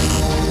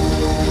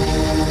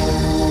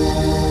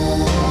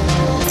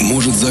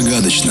 может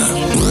загадочно.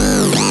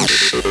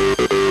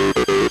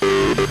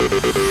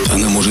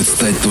 Она может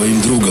стать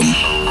твоим другом.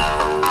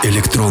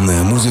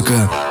 Электронная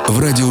музыка в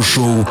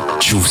радиошоу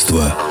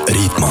 «Чувство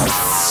ритма».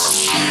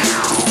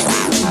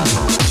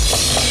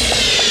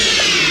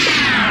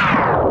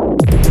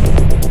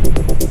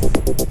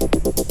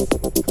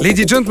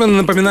 Леди и джентльмены,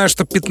 напоминаю,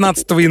 что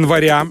 15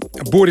 января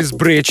Борис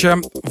Бреча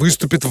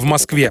выступит в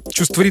Москве.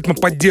 «Чувство ритма»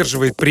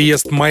 поддерживает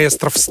приезд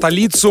маэстро в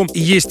столицу, и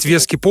есть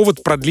веский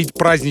повод продлить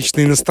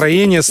праздничные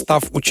настроения,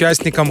 став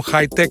участником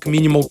High-Tech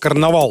Minimal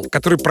Carnival,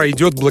 который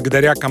пройдет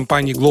благодаря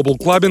компании Global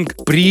Clubbing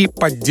при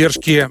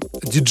поддержке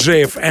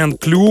диджеев Энн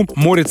Клю,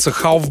 Морица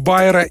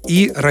Хауфбайера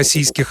и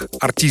российских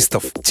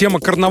артистов.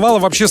 Тема карнавала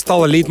вообще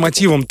стала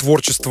лейтмотивом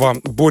творчества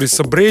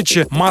Бориса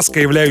Бречи.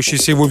 Маска,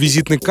 являющаяся его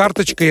визитной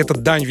карточкой, это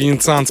дань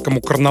венецианскому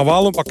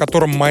карнавалу, о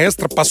котором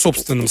маэстро, по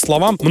собственным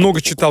словам,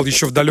 много читал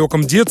еще в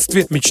далеком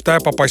детстве, мечтая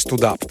попасть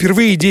туда.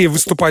 Впервые идея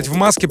выступать в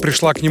маске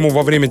пришла к нему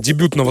во время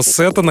дебютного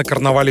сета на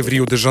карнавале в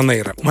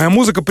Рио-де-Жанейро. «Моя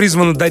музыка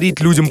призвана дарить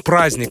людям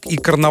праздник и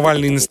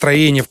карнавальные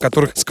настроения, в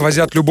которых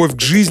сквозят любовь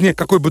к жизни,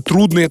 какой бы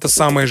трудной эта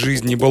самая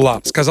жизнь ни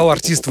была», сказал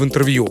артист в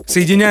интервью.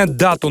 Соединяя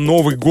дату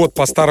Новый год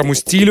по старому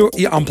стилю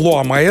и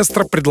амплуа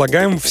маэстро,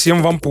 предлагаем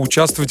всем вам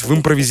поучаствовать в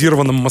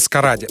импровизированном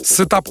маскараде.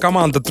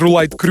 Сетап-команда True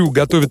Light Crew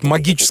готовит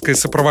магическое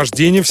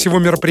сопровождение всего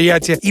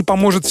мероприятия и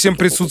поможет всем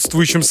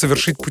присутствующим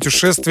совершить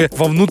путешествие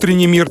во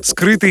внутренний мир,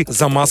 скрытый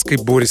за маской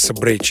Бориса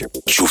Бречи.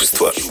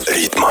 Чувство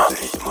ритма.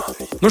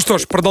 Ну что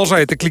ж,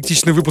 продолжает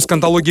эклектичный выпуск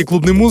антологии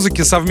клубной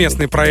музыки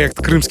совместный проект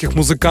крымских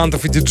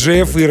музыкантов и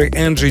диджеев Иры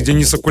Энджи и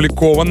Дениса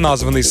Куликова,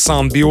 названный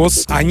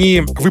Sunbios.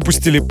 Они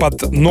выпустили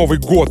под Новый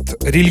год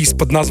релиз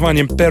под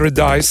названием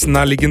Paradise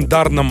на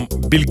легендарном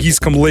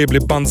бельгийском лейбле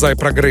Banzai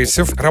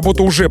Progressive.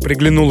 Работа уже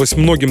приглянулась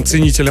многим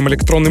ценителям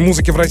электронной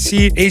музыки в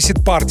России.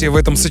 Acid Party в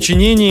этом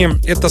сочинении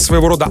 — это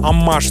своего рода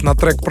оммаж на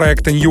трек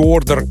проекта New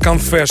Order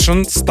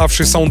Confession,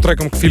 ставший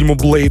саундтреком к фильму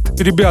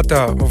Blade.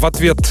 Ребята в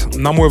ответ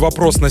на мой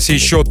вопрос на сей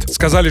счет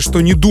сказали,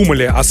 что не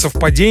думали о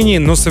совпадении,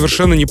 но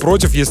совершенно не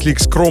против, если их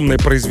скромное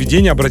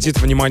произведение обратит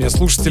внимание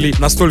слушателей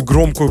на столь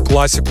громкую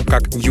классику,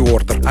 как New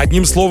Order.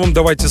 Одним словом,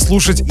 давайте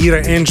слушать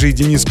Ира Энджи и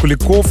Денис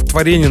Куликов,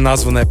 творение,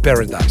 названное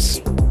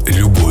Paradise.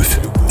 Любовь,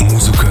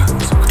 музыка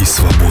и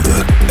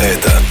свобода —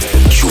 это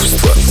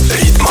чувство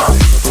ритма.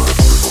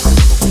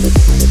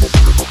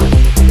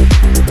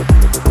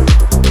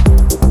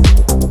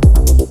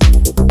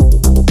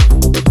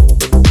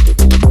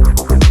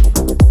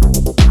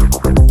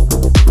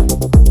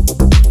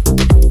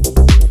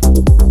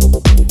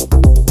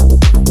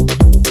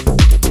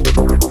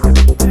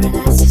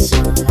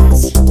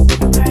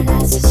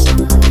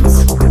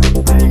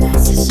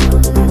 Paradise is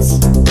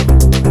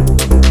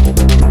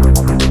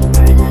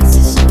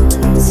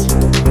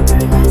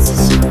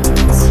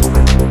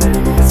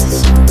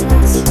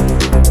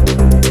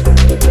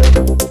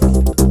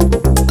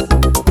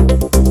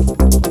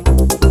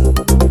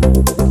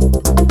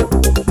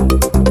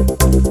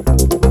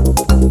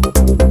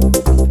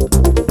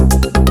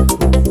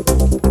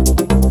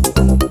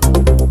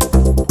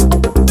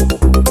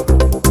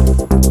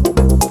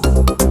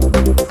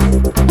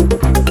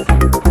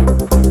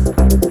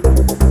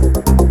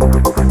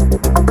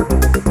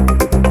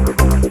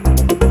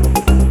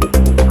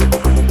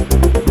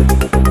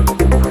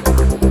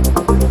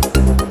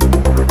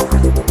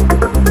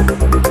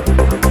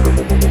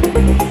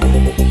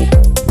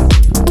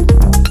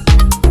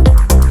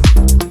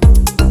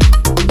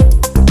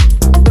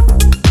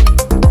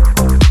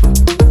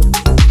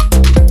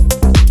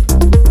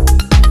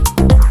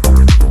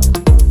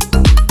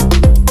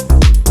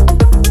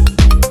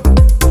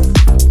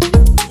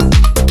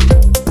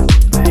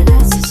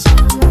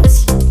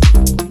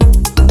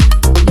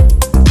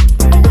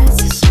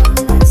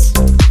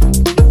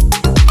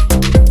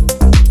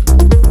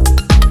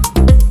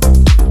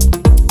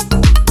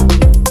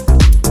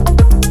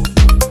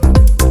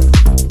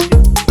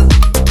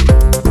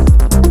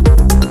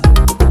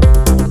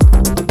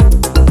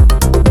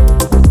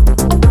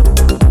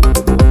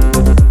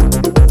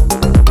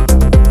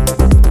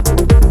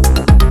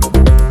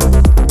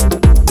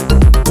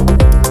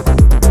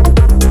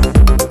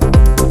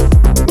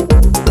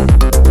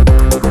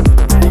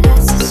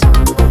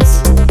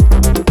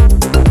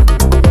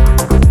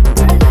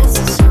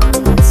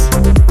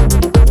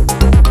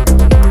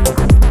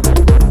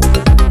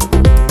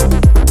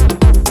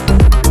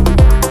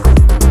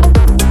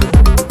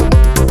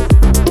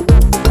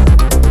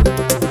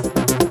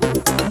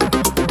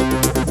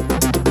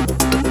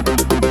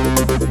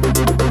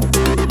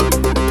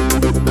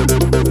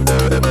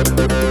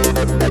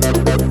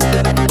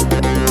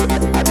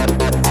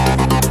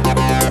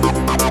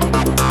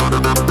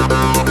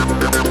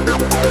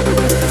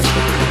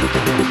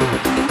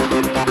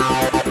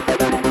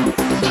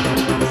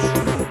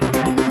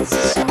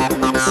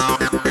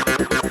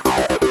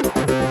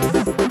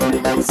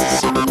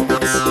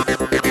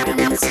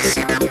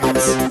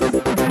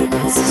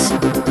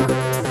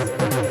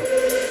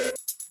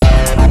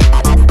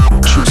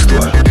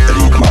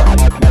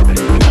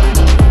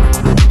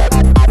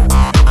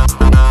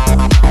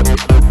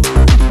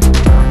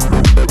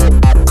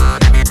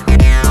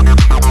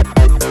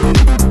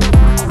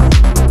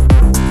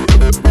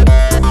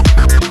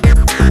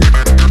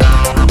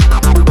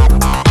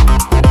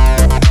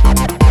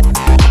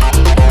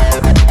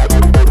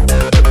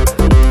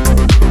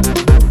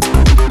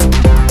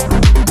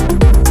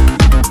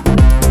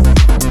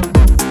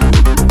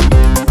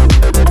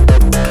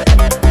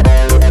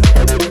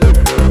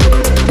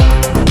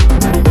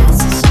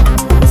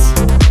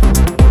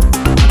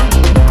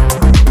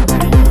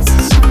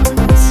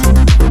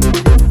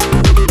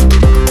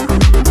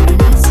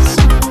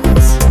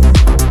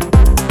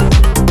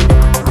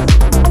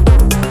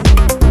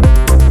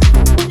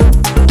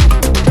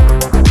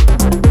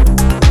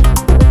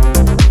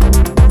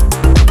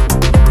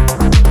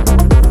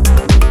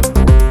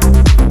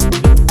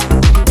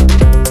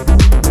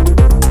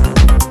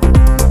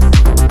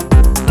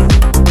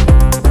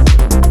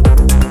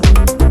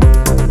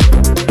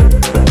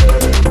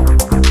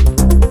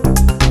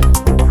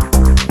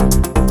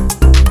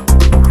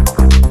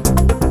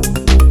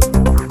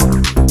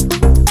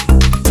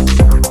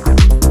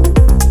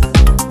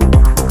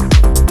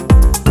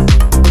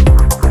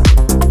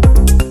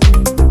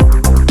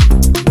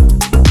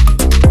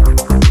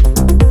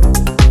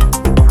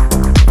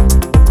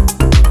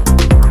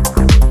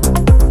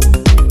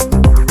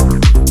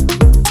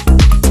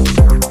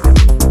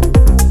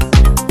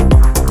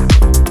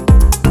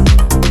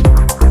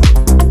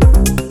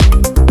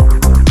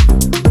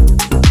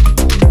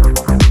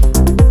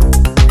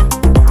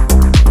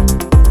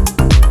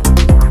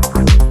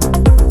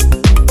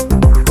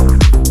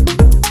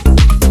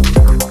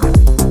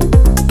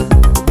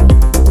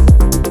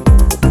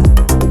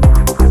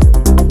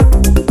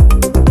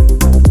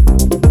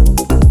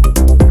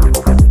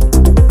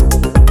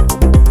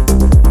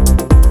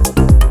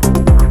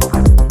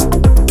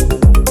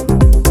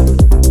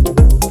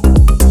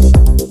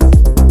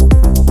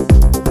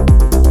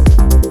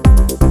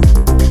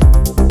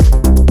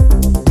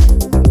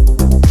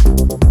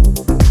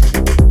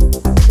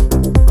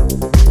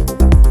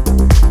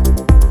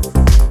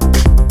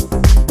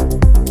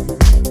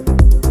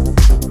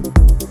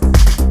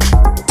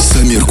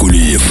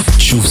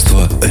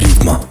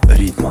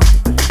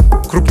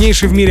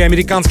Крупнейший в мире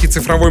американский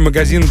цифровой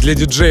магазин для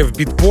диджеев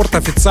Beatport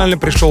официально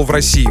пришел в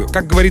Россию.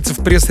 Как говорится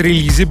в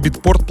пресс-релизе,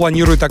 Beatport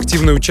планирует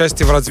активное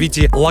участие в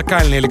развитии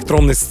локальной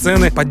электронной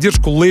сцены,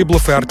 поддержку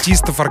лейблов и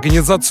артистов,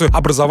 организацию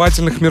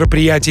образовательных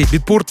мероприятий.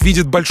 Beatport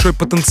видит большой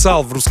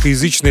потенциал в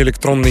русскоязычной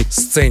электронной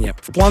сцене.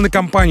 В планы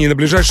компании на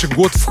ближайший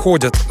год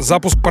входят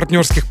запуск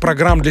партнерских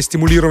программ для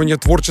стимулирования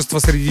творчества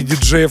среди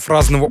диджеев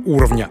разного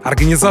уровня,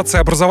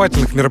 организация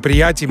образовательных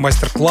мероприятий,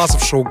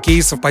 мастер-классов,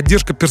 шоу-кейсов,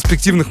 поддержка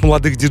перспективных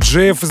молодых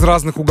диджеев из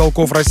разных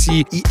уголков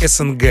России и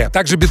СНГ.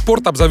 Также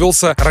Beatport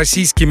обзавелся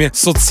российскими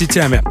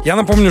соцсетями. Я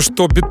напомню,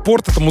 что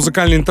Beatport — это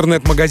музыкальный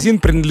интернет-магазин,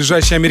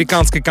 принадлежащий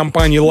американской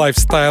компании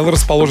Lifestyle,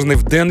 расположенной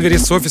в Денвере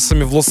с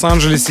офисами в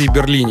Лос-Анджелесе и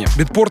Берлине.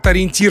 Beatport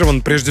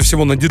ориентирован прежде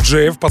всего на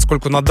диджеев,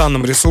 поскольку на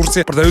данном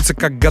ресурсе продаются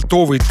как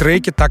готовые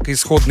треки, так и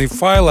исходные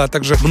файлы, а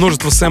также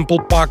множество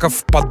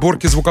сэмпл-паков,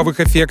 подборки звуковых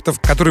эффектов,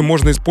 которые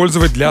можно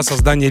использовать для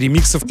создания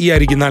ремиксов и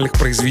оригинальных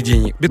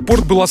произведений.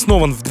 Beatport был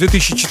основан в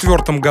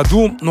 2004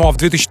 году, ну а в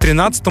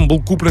 2013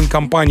 был куплен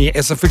компанией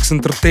SFX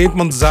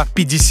Entertainment за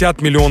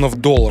 $50 миллионов.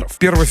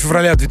 1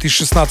 февраля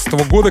 2016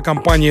 года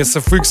компания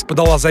SFX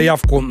подала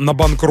заявку на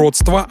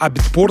банкротство, а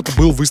Beatport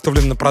был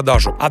выставлен на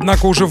продажу.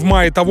 Однако уже в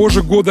мае того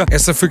же года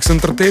SFX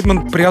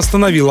Entertainment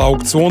приостановила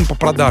аукцион по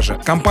продаже.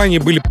 Компании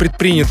были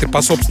предприняты,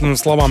 по собственным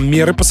словам,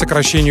 меры по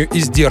сокращению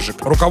издержек.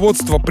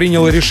 Руководство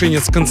приняло решение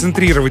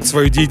сконцентрировать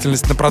свою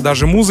деятельность на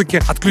продаже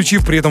музыки,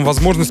 отключив при этом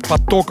возможность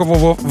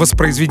потокового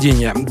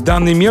воспроизведения.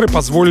 Данные меры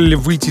позволили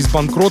выйти из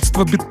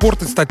банкротства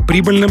Beatport и стать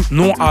прибыльным,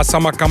 ну а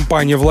сама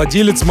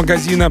компания-владелец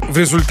магазина в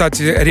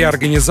результате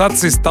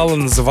реорганизации стала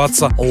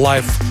называться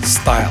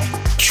Lifestyle.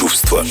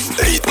 Чувство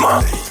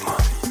ритма.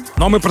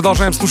 Ну а мы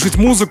продолжаем слушать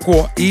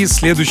музыку, и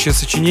следующее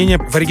сочинение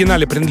в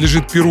оригинале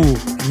принадлежит перу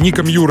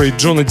Ника Мьюра и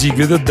Джона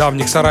Дигвида,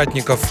 давних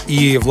соратников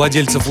и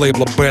владельцев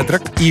лейбла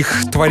Bedrock.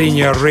 Их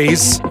творение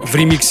Race в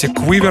ремиксе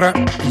Квивера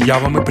я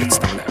вам и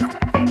представляю.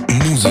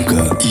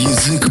 Музыка,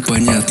 язык,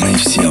 понятный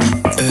всем.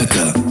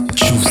 Это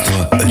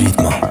чувство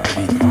ритма.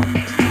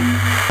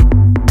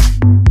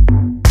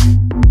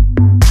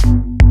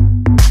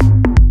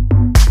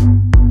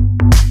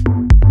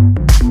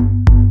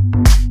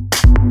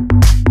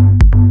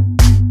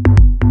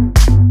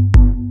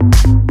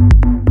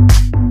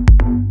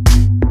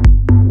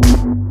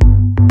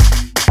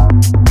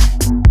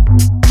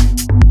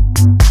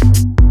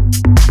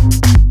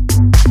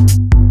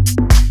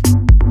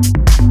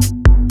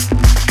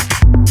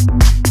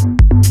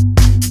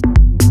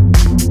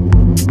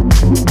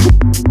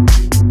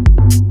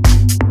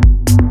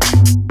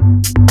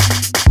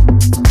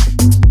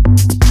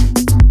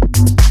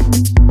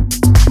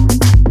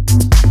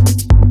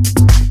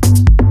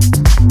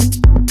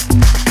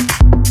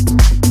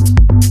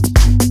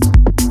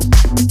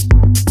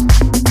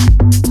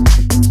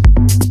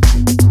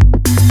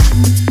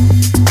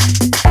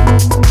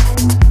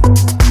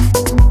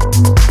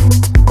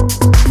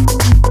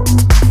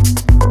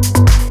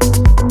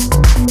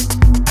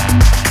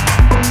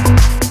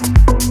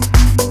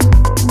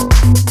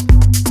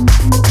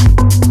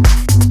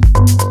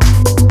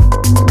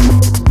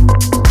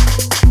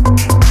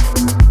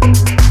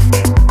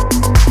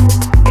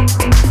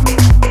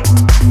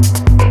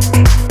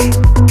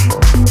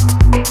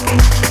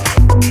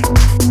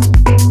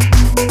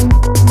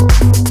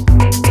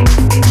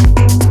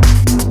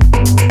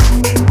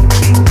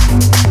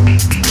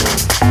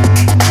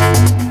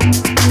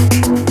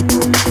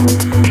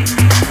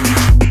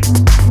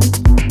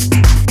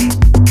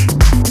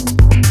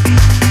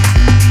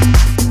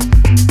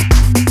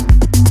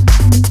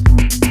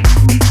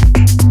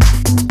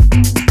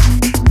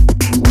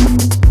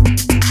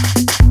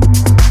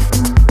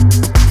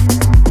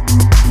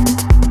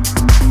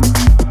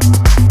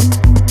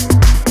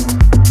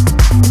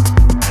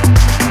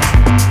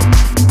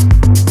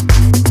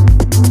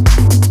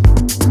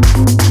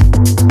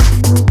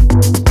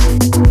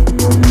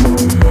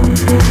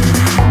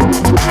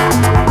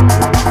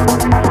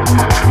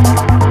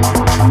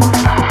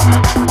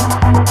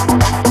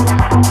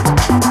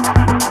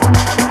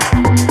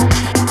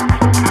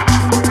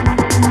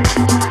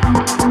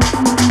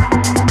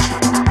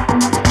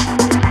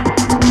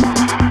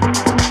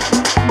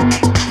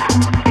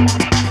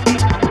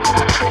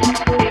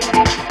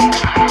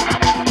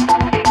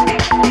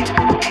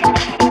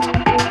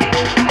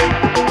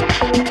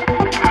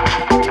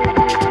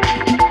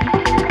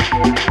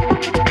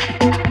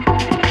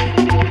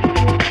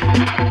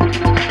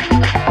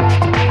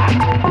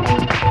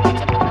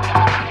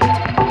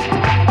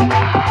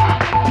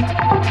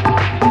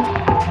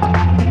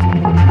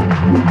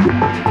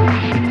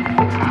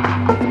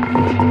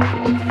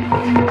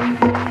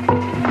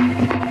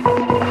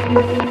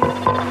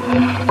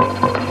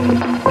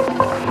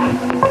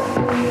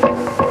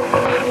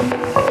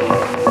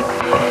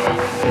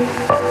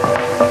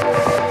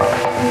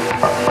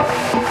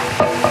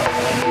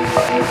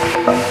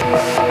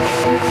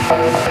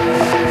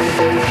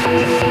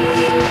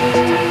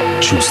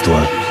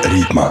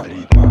 ритма.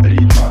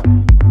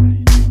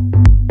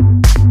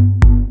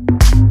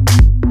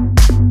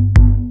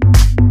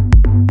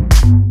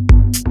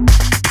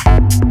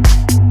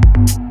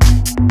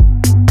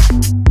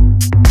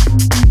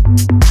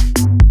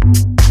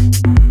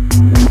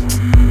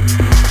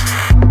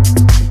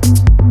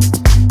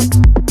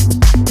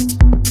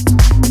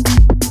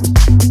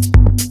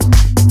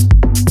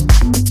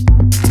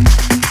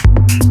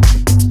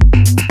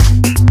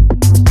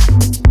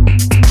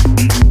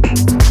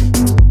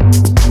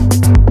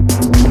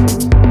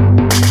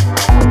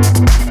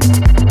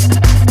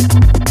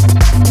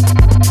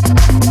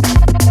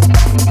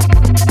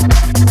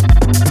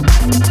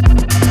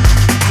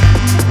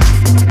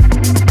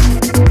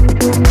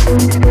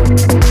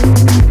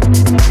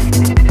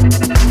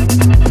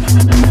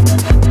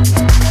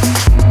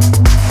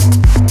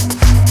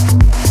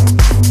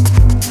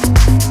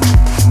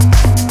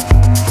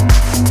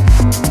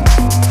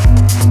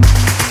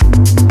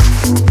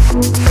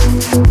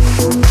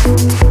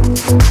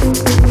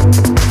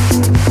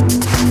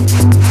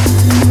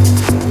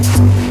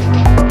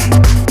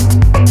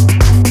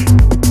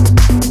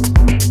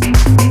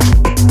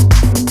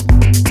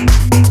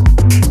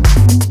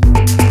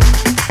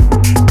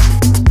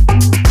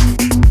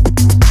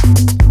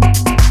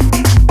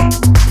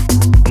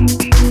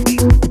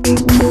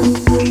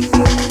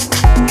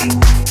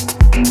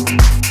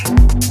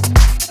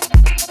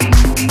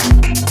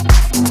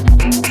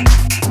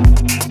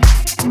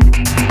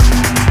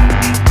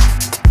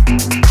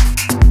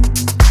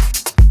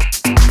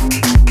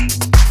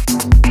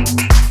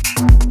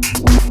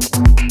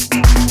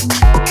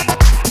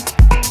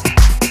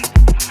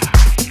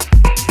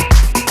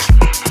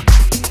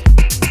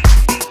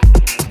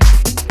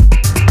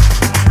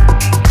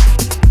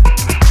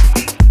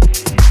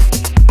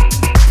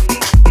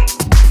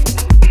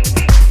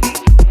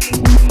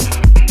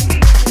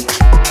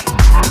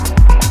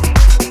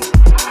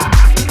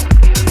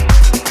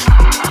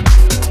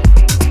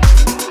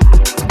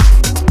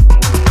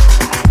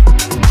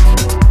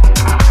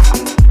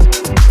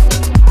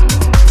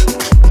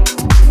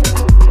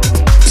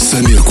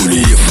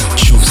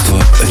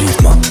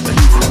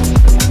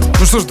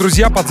 Что ж,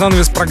 друзья, под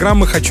занавес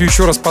программы хочу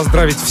еще раз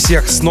поздравить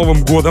всех с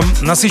Новым годом.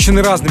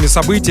 Насыщенный разными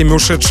событиями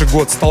ушедший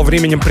год стал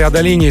временем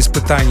преодоления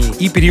испытаний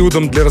и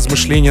периодом для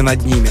размышления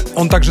над ними.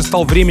 Он также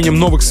стал временем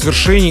новых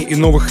свершений и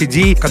новых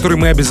идей, которые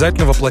мы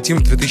обязательно воплотим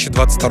в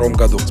 2022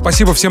 году.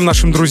 Спасибо всем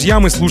нашим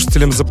друзьям и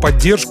слушателям за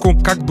поддержку.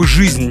 Как бы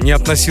жизнь не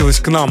относилась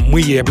к нам,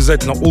 мы ей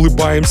обязательно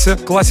улыбаемся.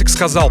 Классик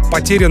сказал,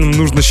 потерянным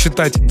нужно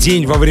считать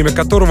день, во время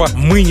которого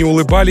мы не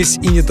улыбались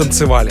и не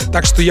танцевали.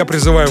 Так что я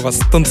призываю вас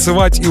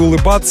танцевать и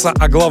улыбаться,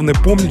 а главное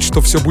помнить, что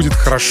все будет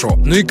хорошо.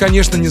 Ну и,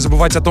 конечно, не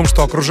забывать о том,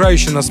 что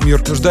окружающий нас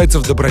мир нуждается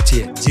в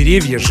доброте.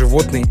 Деревья,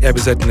 животные и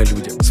обязательно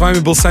люди. С вами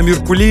был Самир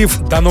Кулиев.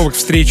 До новых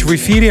встреч в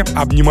эфире.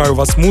 Обнимаю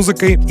вас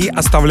музыкой и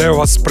оставляю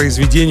вас с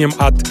произведением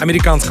от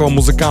американского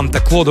музыканта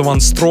Клода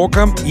Ван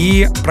Строка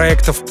и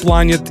проектов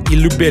Planet и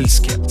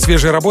Любельски.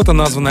 Свежая работа,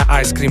 названная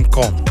Ice Cream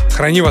Cone.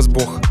 Храни вас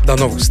Бог. До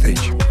новых встреч.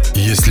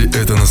 Если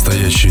это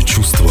настоящее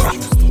чувство,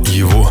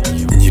 его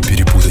не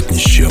перепутать ни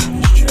с чем.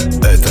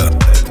 Это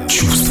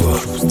чувство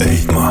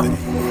ритма.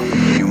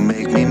 You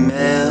make me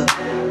melt,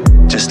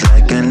 just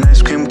like an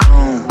ice cream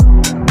cone.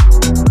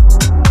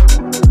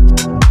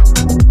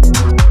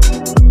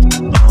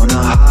 On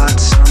a hot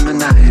summer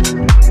night,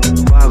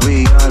 while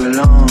we all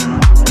alone.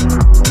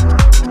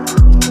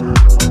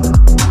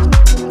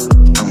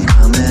 I'm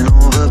coming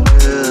over,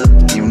 girl,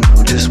 you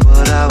know just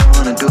what I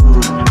wanna do.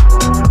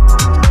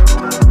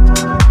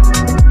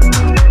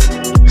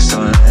 So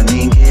let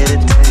me get a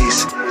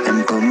taste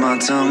and put my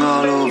tongue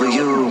all over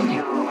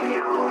you.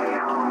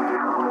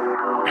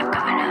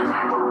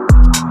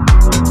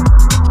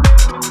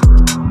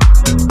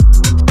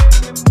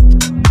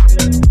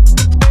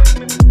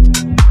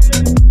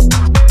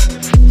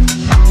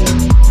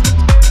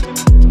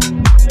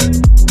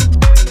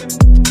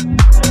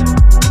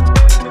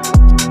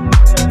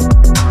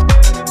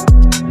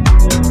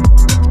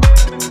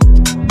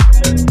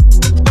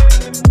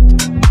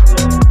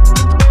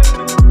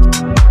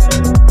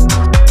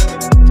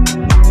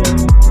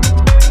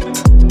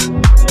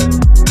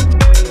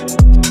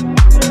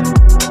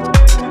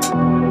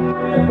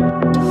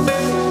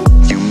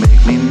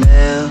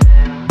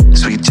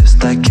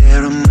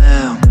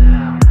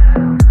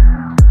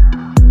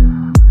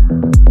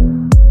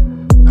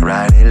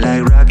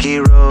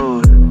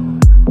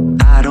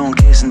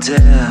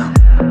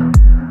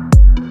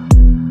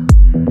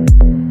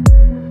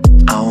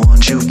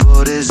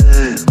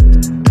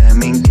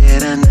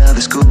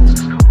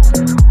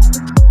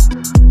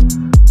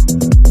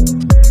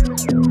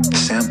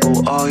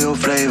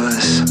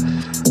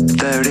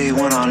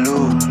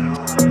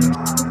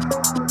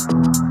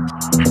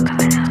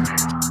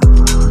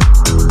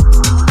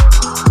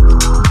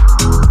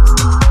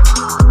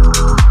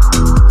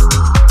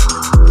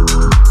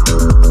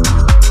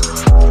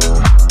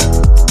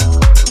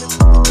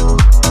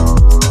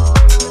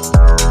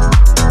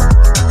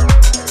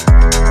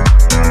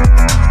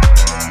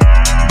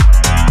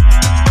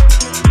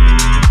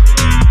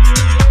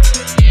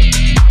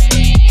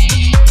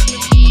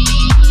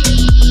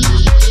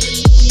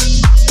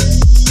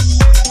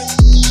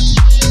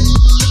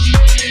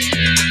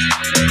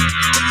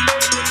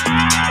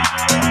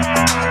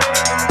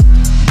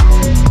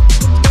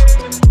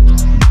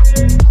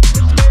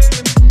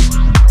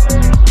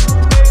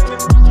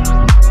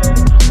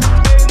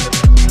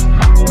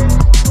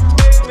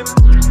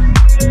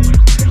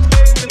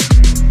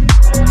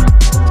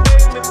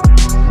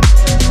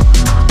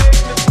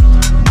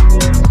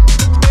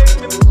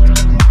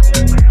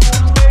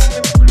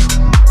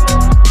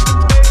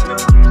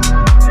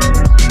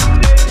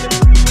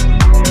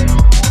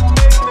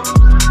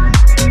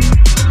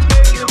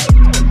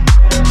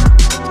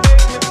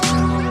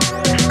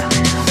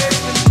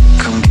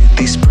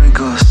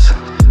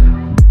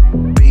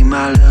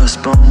 silver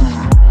spoon.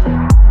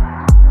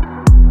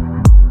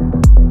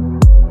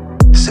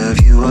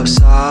 Serve you up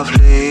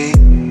softly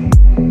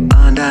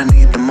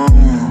underneath the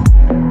moon.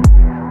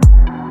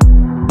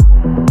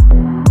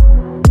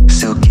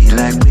 Silky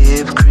like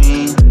whipped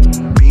cream,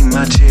 be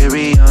my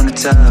cherry on the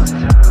top.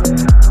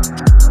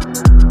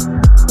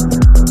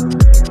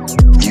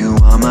 You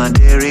are my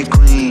Dairy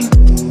Queen,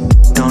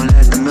 don't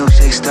let the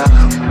milkshake stop.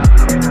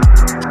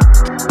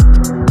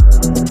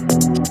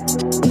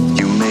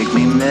 You make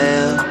me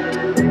melt,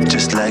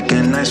 just like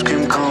an ice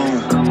cream cone.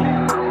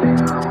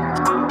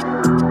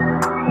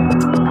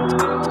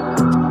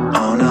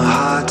 On a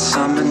hot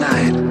summer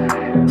night,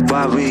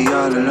 while we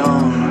all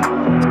alone.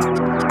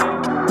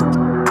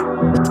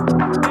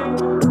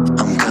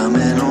 I'm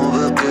coming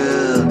over,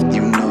 girl,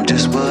 you know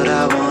just what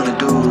I wanna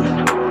do.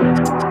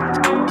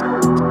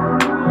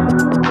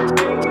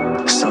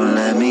 So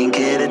let me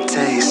get a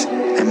taste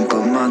and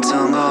put my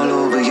tongue all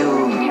over you.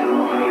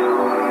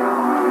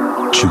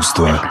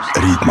 Чувство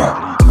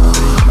ритма.